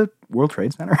 "Is that the World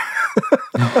Trade Center?"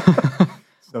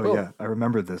 So, yeah, I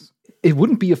remember this. It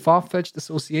wouldn't be a far-fetched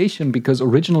association because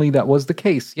originally that was the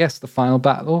case. Yes, the final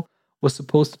battle was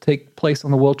supposed to take place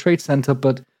on the World Trade Center,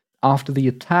 but after the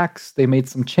attacks, they made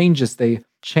some changes. They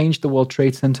changed the World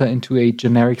Trade Center into a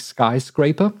generic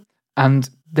skyscraper. And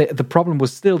the problem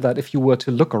was still that if you were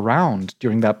to look around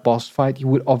during that boss fight, you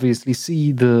would obviously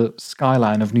see the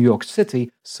skyline of New York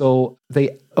City. So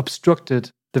they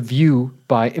obstructed the view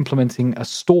by implementing a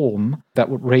storm that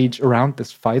would rage around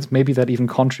this fight. Maybe that even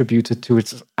contributed to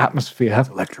its atmosphere. It's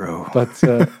electro. But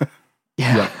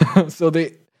yeah. So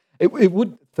it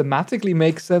would thematically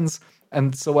make sense.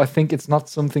 And so I think it's not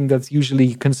something that's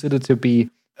usually considered to be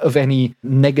of any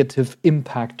negative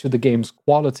impact to the game's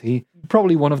quality.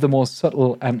 Probably one of the more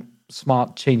subtle and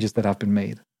smart changes that have been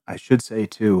made. I should say,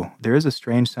 too, there is a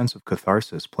strange sense of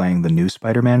catharsis playing the new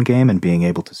Spider-Man game and being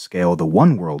able to scale the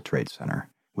One World Trade Center,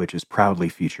 which is proudly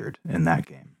featured in that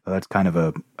game. So that's kind of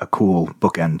a cool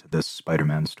bookend to this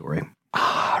Spider-Man story.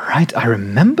 Ah, right. I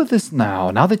remember this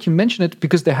now that you mention it,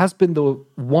 because there has been the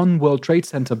One World Trade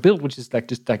Center built, which is like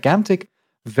this gigantic,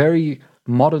 very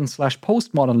modern /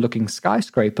 postmodern looking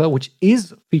skyscraper, which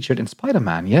is featured in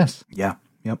Spider-Man, yes. Yeah,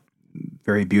 yep.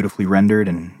 Very beautifully rendered,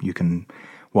 and you can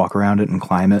walk around it and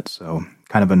climb it. So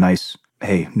kind of a nice,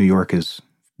 hey, New York is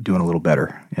doing a little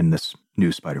better in this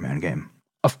new Spider-Man game.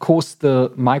 Of course, the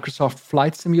Microsoft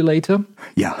Flight Simulator.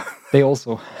 Yeah. They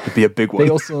also... It'd be a big one. They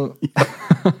also...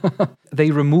 They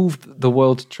removed the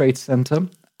World Trade Center,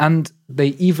 and they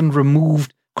even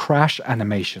removed crash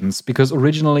animations, because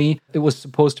originally it was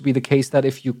supposed to be the case that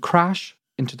if you crash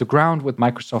into the ground with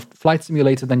Microsoft Flight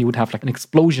Simulator, then you would have like an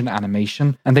explosion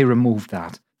animation, and they removed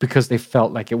that because they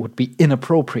felt like it would be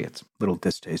inappropriate. Little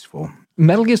distasteful.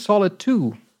 Metal Gear Solid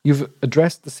 2, you've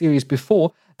addressed the series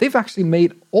before. They've actually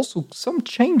made also some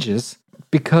changes,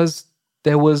 because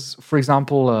there was, for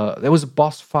example, there was a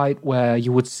boss fight where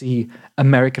you would see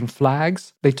American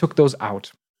flags. They took those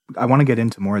out. I want to get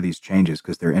into more of these changes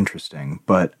because they're interesting.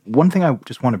 But one thing I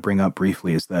just want to bring up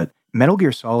briefly is that Metal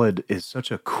Gear Solid is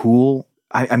such a cool...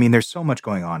 I mean, there's so much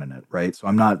going on in it, right? So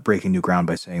I'm not breaking new ground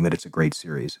by saying that it's a great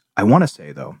series. I want to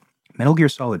say, though, Metal Gear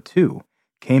Solid 2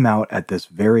 came out at this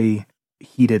very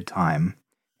heated time,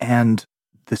 and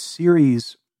the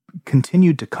series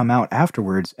continued to come out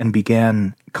afterwards and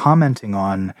began commenting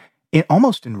on,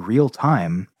 almost in real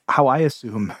time, how I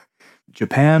assume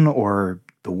Japan or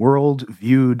the world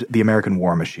viewed the American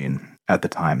war machine at the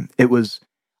time. It was,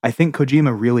 I think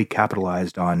Kojima really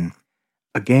capitalized on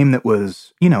a game that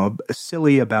was,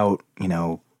 silly about,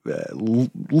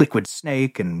 Liquid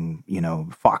Snake and,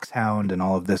 Foxhound and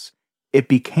all of this. It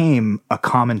became a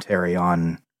commentary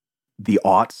on the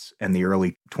aughts and the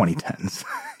early 2010s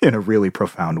in a really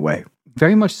profound way.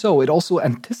 Very much so. It also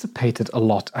anticipated a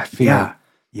lot, I feel.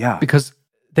 Yeah. Because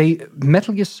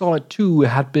Metal Gear Solid 2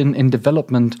 had been in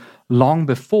development long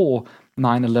before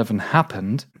 9/11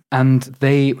 happened, and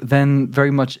they then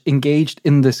very much engaged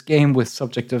in this game with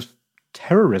subject of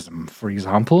terrorism, for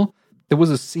example. There was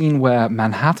a scene where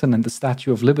Manhattan and the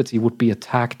Statue of Liberty would be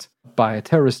attacked by a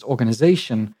terrorist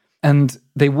organization, and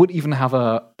they would even have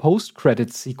a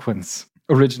post-credit sequence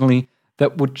originally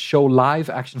that would show live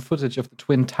action footage of the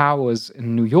Twin Towers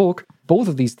in New York. Both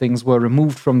of these things were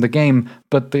removed from the game,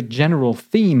 but the general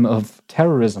theme of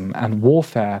terrorism and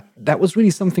warfare, that was really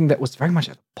something that was very much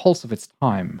at the pulse of its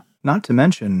time. Not to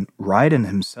mention, Raiden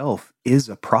himself is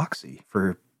a proxy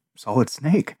for Solid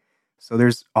Snake. So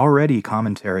there's already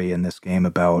commentary in this game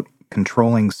about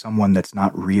controlling someone that's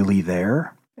not really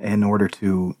there in order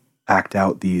to act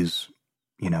out these,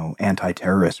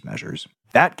 anti-terrorist measures.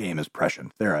 That game is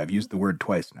prescient. There, I've used the word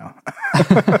twice now.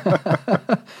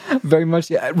 Very much,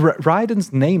 yeah.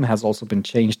 Raiden's name has also been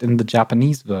changed in the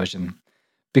Japanese version,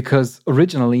 because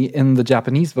originally in the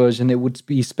Japanese version it would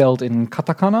be spelled in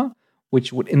katakana,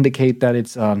 which would indicate that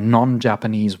it's a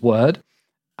non-Japanese word.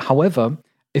 However,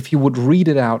 if you would read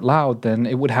it out loud, then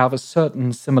it would have a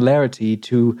certain similarity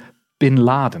to Bin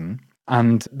Laden,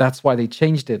 and that's why they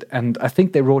changed it. And I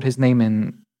think they wrote his name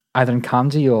in either in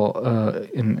kanji or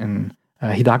in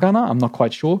hiragana. I'm not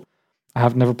quite sure. I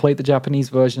have never played the Japanese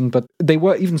version, but they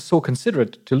were even so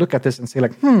considerate to look at this and say,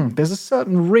 like, there's a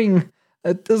certain ring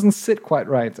that doesn't sit quite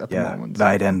right at the moment.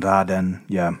 Raiden,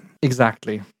 yeah.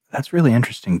 Exactly. That's really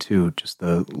interesting, too, just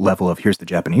the level of, here's the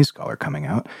Japanese scholar coming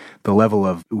out, the level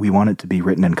of, we want it to be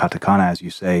written in katakana, as you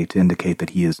say, to indicate that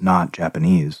he is not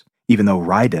Japanese, even though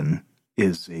Raiden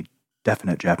is a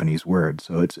definite Japanese word.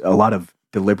 So it's a lot of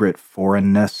deliberate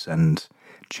foreignness and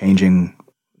changing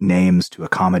names to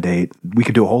accommodate. We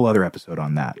could do a whole other episode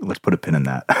on that. Let's put a pin in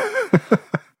that.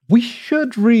 We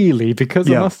should really,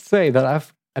 because I must say that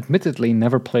I've admittedly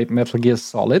never played Metal Gear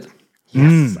Solid.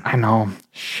 Yes, I know.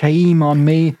 Shame on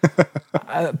me.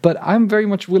 But I'm very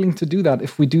much willing to do that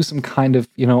if we do some kind of,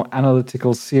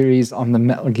 analytical series on the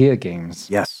Metal Gear games.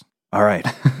 Yes. All right.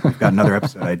 We've got another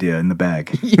episode idea in the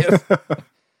bag. Yes.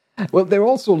 Well, there are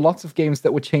also lots of games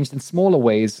that were changed in smaller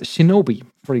ways. Shinobi,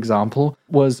 for example,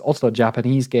 was also a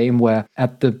Japanese game where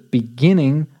at the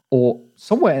beginning, or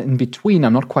somewhere in between,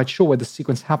 I'm not quite sure where the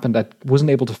sequence happened, I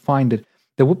wasn't able to find it,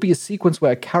 there would be a sequence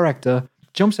where a character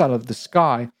jumps out of the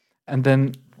sky and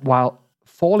then, while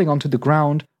falling onto the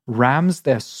ground, rams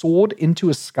their sword into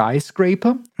a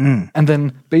skyscraper and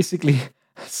then basically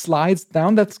slides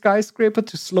down that skyscraper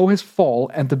to slow his fall,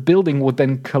 and the building would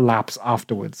then collapse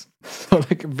afterwards. So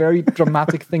like a very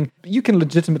dramatic thing. You can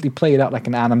legitimately play it out like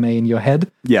an anime in your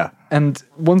head. Yeah. And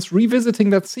once revisiting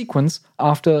that sequence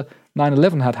after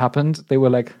 9/11 had happened, they were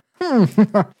like,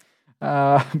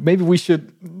 maybe we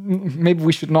should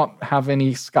not have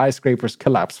any skyscrapers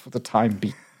collapse for the time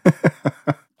being.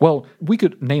 Well, we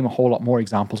could name a whole lot more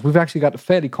examples. We've actually got a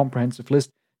fairly comprehensive list.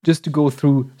 Just to go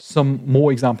through some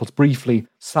more examples briefly,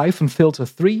 Siphon Filter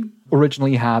 3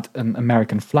 originally had an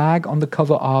American flag on the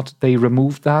cover art. They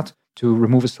removed that to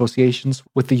remove associations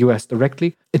with the US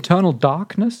directly. Eternal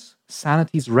Darkness,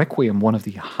 Sanity's Requiem, one of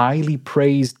the highly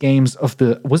praised games of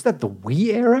was that the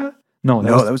Wii era? No,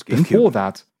 that was GameCube. Before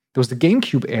that. There was the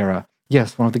GameCube era.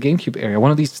 Yes, one of the GameCube era. One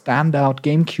of these standout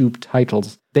GameCube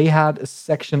titles. They had a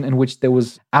section in which there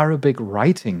was Arabic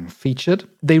writing featured.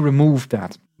 They removed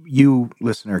that. You,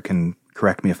 listener, can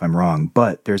correct me if I'm wrong,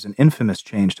 but there's an infamous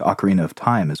change to Ocarina of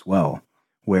Time as well,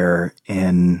 where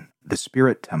in the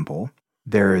Spirit Temple,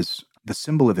 there's the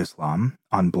symbol of Islam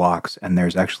on blocks, and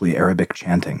there's actually Arabic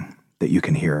chanting that you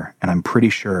can hear. And I'm pretty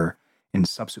sure in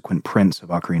subsequent prints of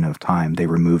Ocarina of Time, they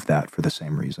removed that for the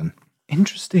same reason.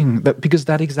 Interesting, because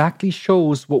that exactly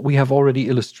shows what we have already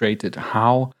illustrated,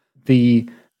 how the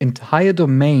entire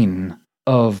domain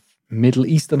of Middle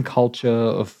Eastern culture,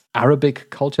 of Arabic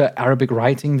culture, Arabic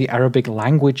writing, the Arabic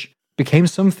language became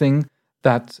something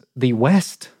that the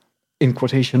West, in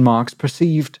quotation marks,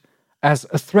 perceived as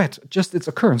a threat, just its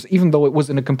occurrence, even though it was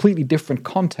in a completely different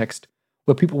context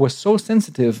where people were so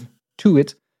sensitive to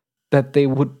it that they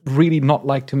would really not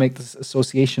like to make this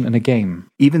association in a game.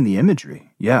 Even the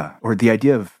imagery, yeah. Or the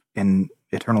idea of, in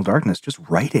Eternal Darkness, just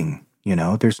writing. You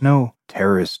know, there's no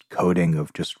terrorist coding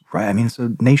of just write. I mean,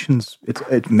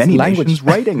 it's many nations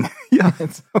writing. Yeah,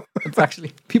 it's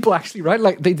actually, people actually write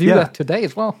like they do that today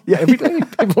as well. Yeah, every day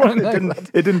people write like that.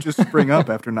 It didn't just spring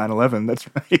up after 9/11. That's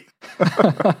right.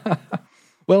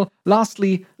 Well,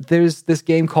 lastly, there's this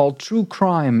game called True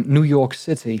Crime New York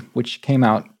City, which came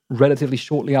out relatively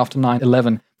shortly after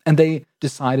 9/11. And they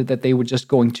decided that they were just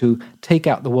going to take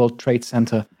out the World Trade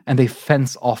Center and they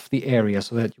fence off the area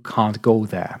so that you can't go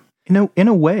there. You know, in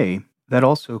a way, that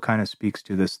also kind of speaks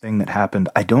to this thing that happened,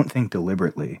 I don't think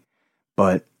deliberately,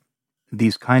 but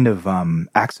these kind of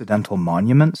accidental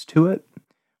monuments to it,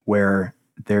 where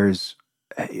there's,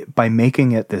 by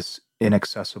making it this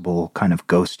inaccessible kind of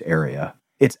ghost area,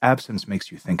 its absence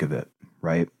makes you think of it,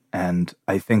 right? And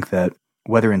I think that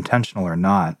whether intentional or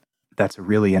not, that's a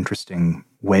really interesting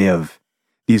way of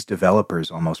these developers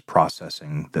almost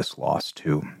processing this loss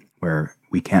too, where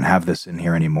we can't have this in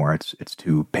here anymore. It's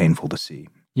too painful to see.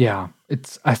 Yeah,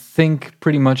 it's, I think,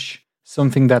 pretty much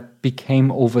something that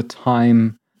became over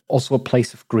time also a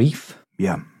place of grief.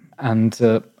 Yeah. And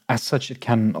as such, it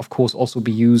can, of course, also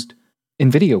be used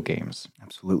in video games.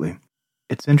 Absolutely.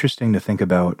 It's interesting to think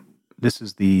about, this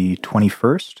is the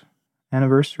 21st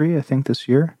anniversary, I think, this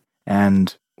year.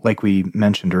 And like we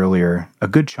mentioned earlier, a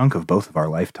good chunk of both of our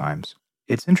lifetimes.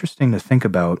 It's interesting to think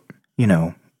about, you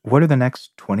know, what are the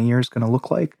next 20 years going to look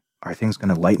like? Are things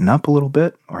going to lighten up a little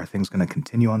bit? Or are things going to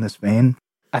continue on this vein?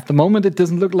 At the moment, it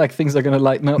doesn't look like things are going to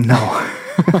lighten up.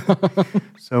 No.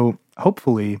 So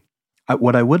hopefully,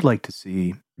 what I would like to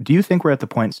see, do you think we're at the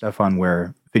point, Stefan,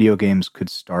 where video games could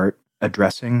start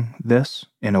addressing this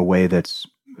in a way that's,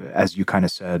 as you kind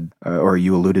of said, or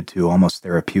you alluded to, almost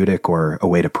therapeutic or a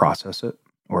way to process it?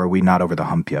 Or are we not over the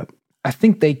hump yet? I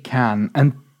think they can.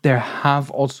 And there have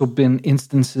also been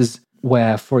instances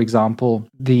where, for example,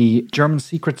 the German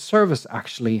Secret Service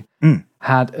actually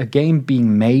had a game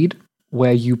being made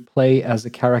where you play as a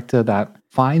character that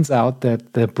finds out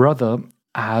that their brother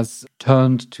has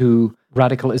turned to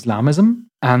radical Islamism,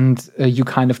 and you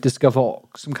kind of discover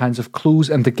some kinds of clues,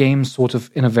 and the game sort of,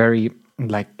 in a very,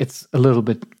 like, it's a little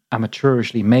bit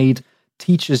amateurishly made,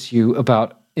 teaches you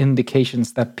about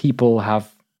indications that people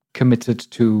have committed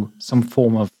to some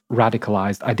form of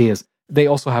radicalized ideas. They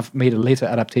also have made a later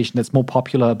adaptation that's more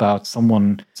popular about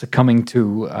someone succumbing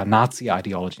to Nazi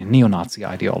ideology, neo-Nazi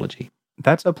ideology.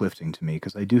 That's uplifting to me,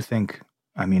 because I do think,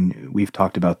 I mean, we've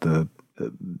talked about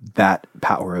that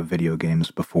power of video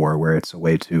games before, where it's a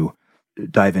way to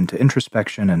dive into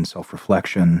introspection and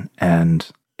self-reflection. And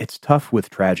it's tough with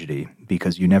tragedy,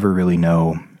 because you never really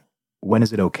know when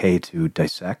is it okay to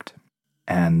dissect.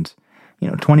 And,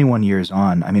 21 years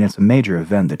on, I mean, it's a major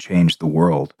event that changed the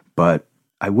world, but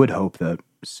I would hope that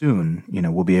soon,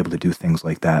 we'll be able to do things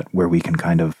like that, where we can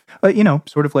kind of,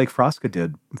 sort of like Frasca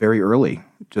did very early,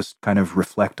 just kind of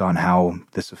reflect on how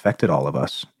this affected all of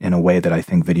us in a way that I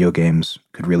think video games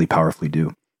could really powerfully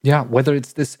do. Yeah, whether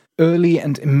it's this early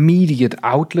and immediate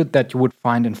outlet that you would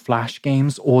find in Flash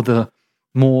games, or the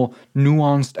more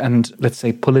nuanced and, let's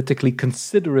say, politically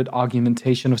considerate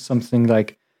argumentation of something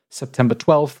like September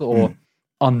 12th or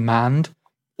Unmanned,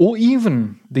 or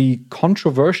even the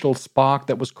controversial spark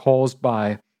that was caused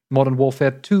by Modern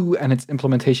Warfare 2 and its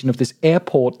implementation of this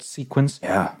airport sequence,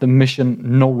 the mission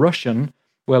No Russian,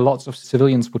 where lots of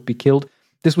civilians would be killed.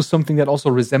 This was something that also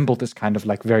resembled this kind of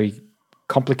like very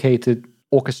complicated,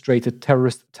 orchestrated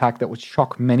terrorist attack that would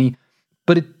shock many.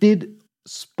 But it did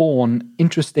spawn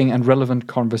interesting and relevant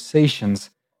conversations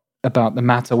about the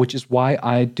matter, which is why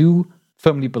I do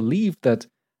firmly believe that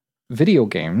video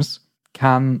games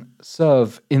can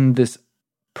serve in this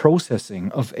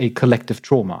processing of a collective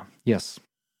trauma. Yes.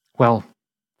 Well,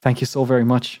 thank you so very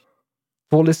much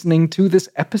for listening to this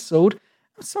episode.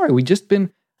 I'm sorry, we've just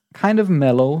been kind of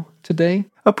mellow today.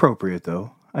 Appropriate,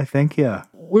 though, I think, yeah.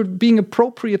 We're being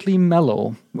appropriately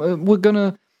mellow. We're going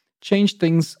to change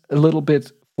things a little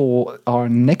bit for our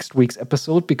next week's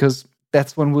episode, because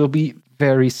that's when we'll be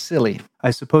very silly.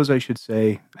 I suppose I should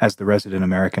say, as the resident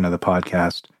American of the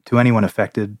podcast, to anyone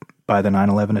affected by the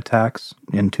 9/11 attacks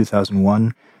in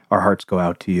 2001, our hearts go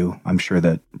out to you. I'm sure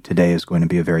that today is going to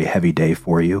be a very heavy day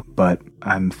for you, but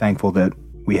I'm thankful that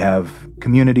we have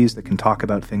communities that can talk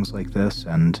about things like this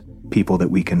and people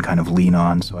that we can kind of lean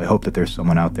on. So I hope that there's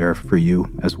someone out there for you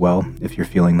as well, if you're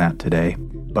feeling that today.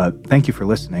 But thank you for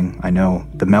listening. I know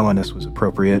the mellowness was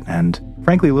appropriate and,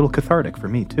 frankly, a little cathartic for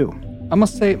me, too. I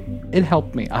must say, it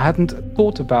helped me. I hadn't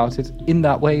thought about it in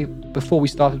that way before we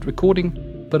started recording,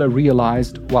 but I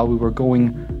realized while we were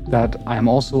going that I am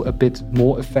also a bit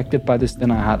more affected by this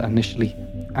than I had initially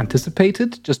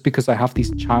anticipated, just because I have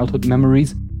these childhood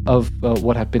memories of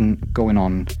what had been going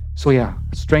on. So yeah,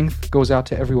 strength goes out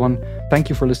to everyone. Thank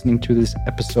you for listening to this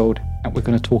episode, and we're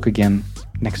going to talk again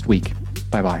next week.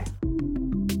 Bye-bye.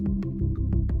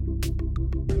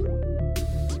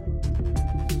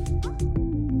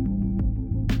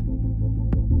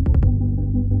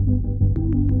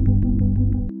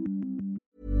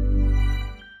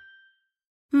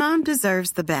 Mom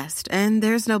deserves the best, and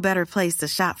there's no better place to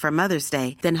shop for Mother's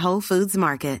Day than Whole Foods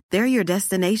Market. They're your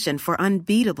destination for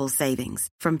unbeatable savings,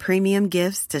 from premium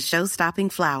gifts to show-stopping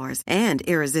flowers and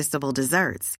irresistible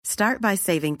desserts. Start by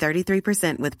saving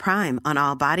 33% with Prime on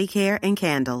all body care and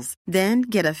candles. Then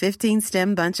get a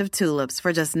 15-stem bunch of tulips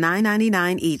for just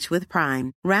 $9.99 each with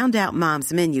Prime. Round out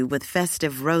Mom's menu with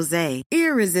festive rosé,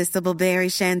 irresistible berry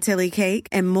chantilly cake,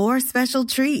 and more special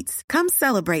treats. Come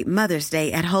celebrate Mother's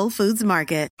Day at Whole Foods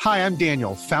Market. Hi, I'm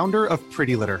Daniel, founder of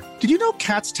Pretty Litter. Did you know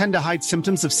cats tend to hide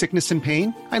symptoms of sickness and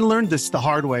pain? I learned this the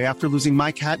hard way after losing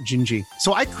my cat, Gingy.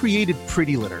 So I created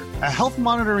Pretty Litter, a health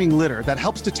monitoring litter that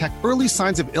helps detect early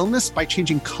signs of illness by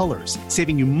changing colors,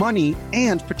 saving you money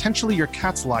and potentially your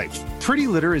cat's life. Pretty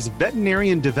Litter is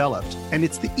veterinarian developed, and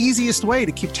it's the easiest way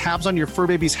to keep tabs on your fur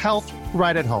baby's health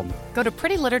right at home. Go to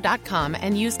prettylitter.com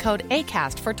and use code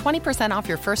ACAST for 20% off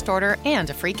your first order and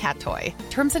a free cat toy.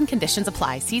 Terms and conditions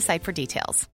apply. See site for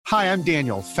details. Hi, I'm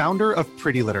Daniel, founder of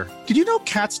Pretty Litter. Did you know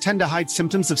cats tend to hide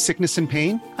symptoms of sickness and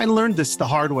pain? I learned this the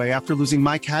hard way after losing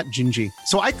my cat, Gingy.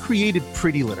 So I created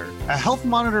Pretty Litter, a health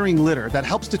monitoring litter that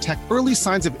helps detect early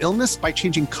signs of illness by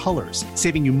changing colors,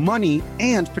 saving you money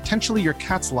and potentially your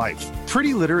cat's life.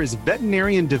 Pretty Litter is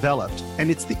veterinarian developed,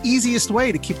 and it's the easiest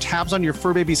way to keep tabs on your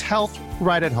fur baby's health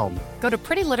right at home. Go to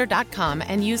prettylitter.com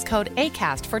and use code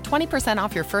ACAST for 20%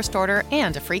 off your first order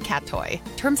and a free cat toy.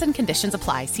 Terms and conditions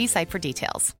apply. See site for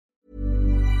details.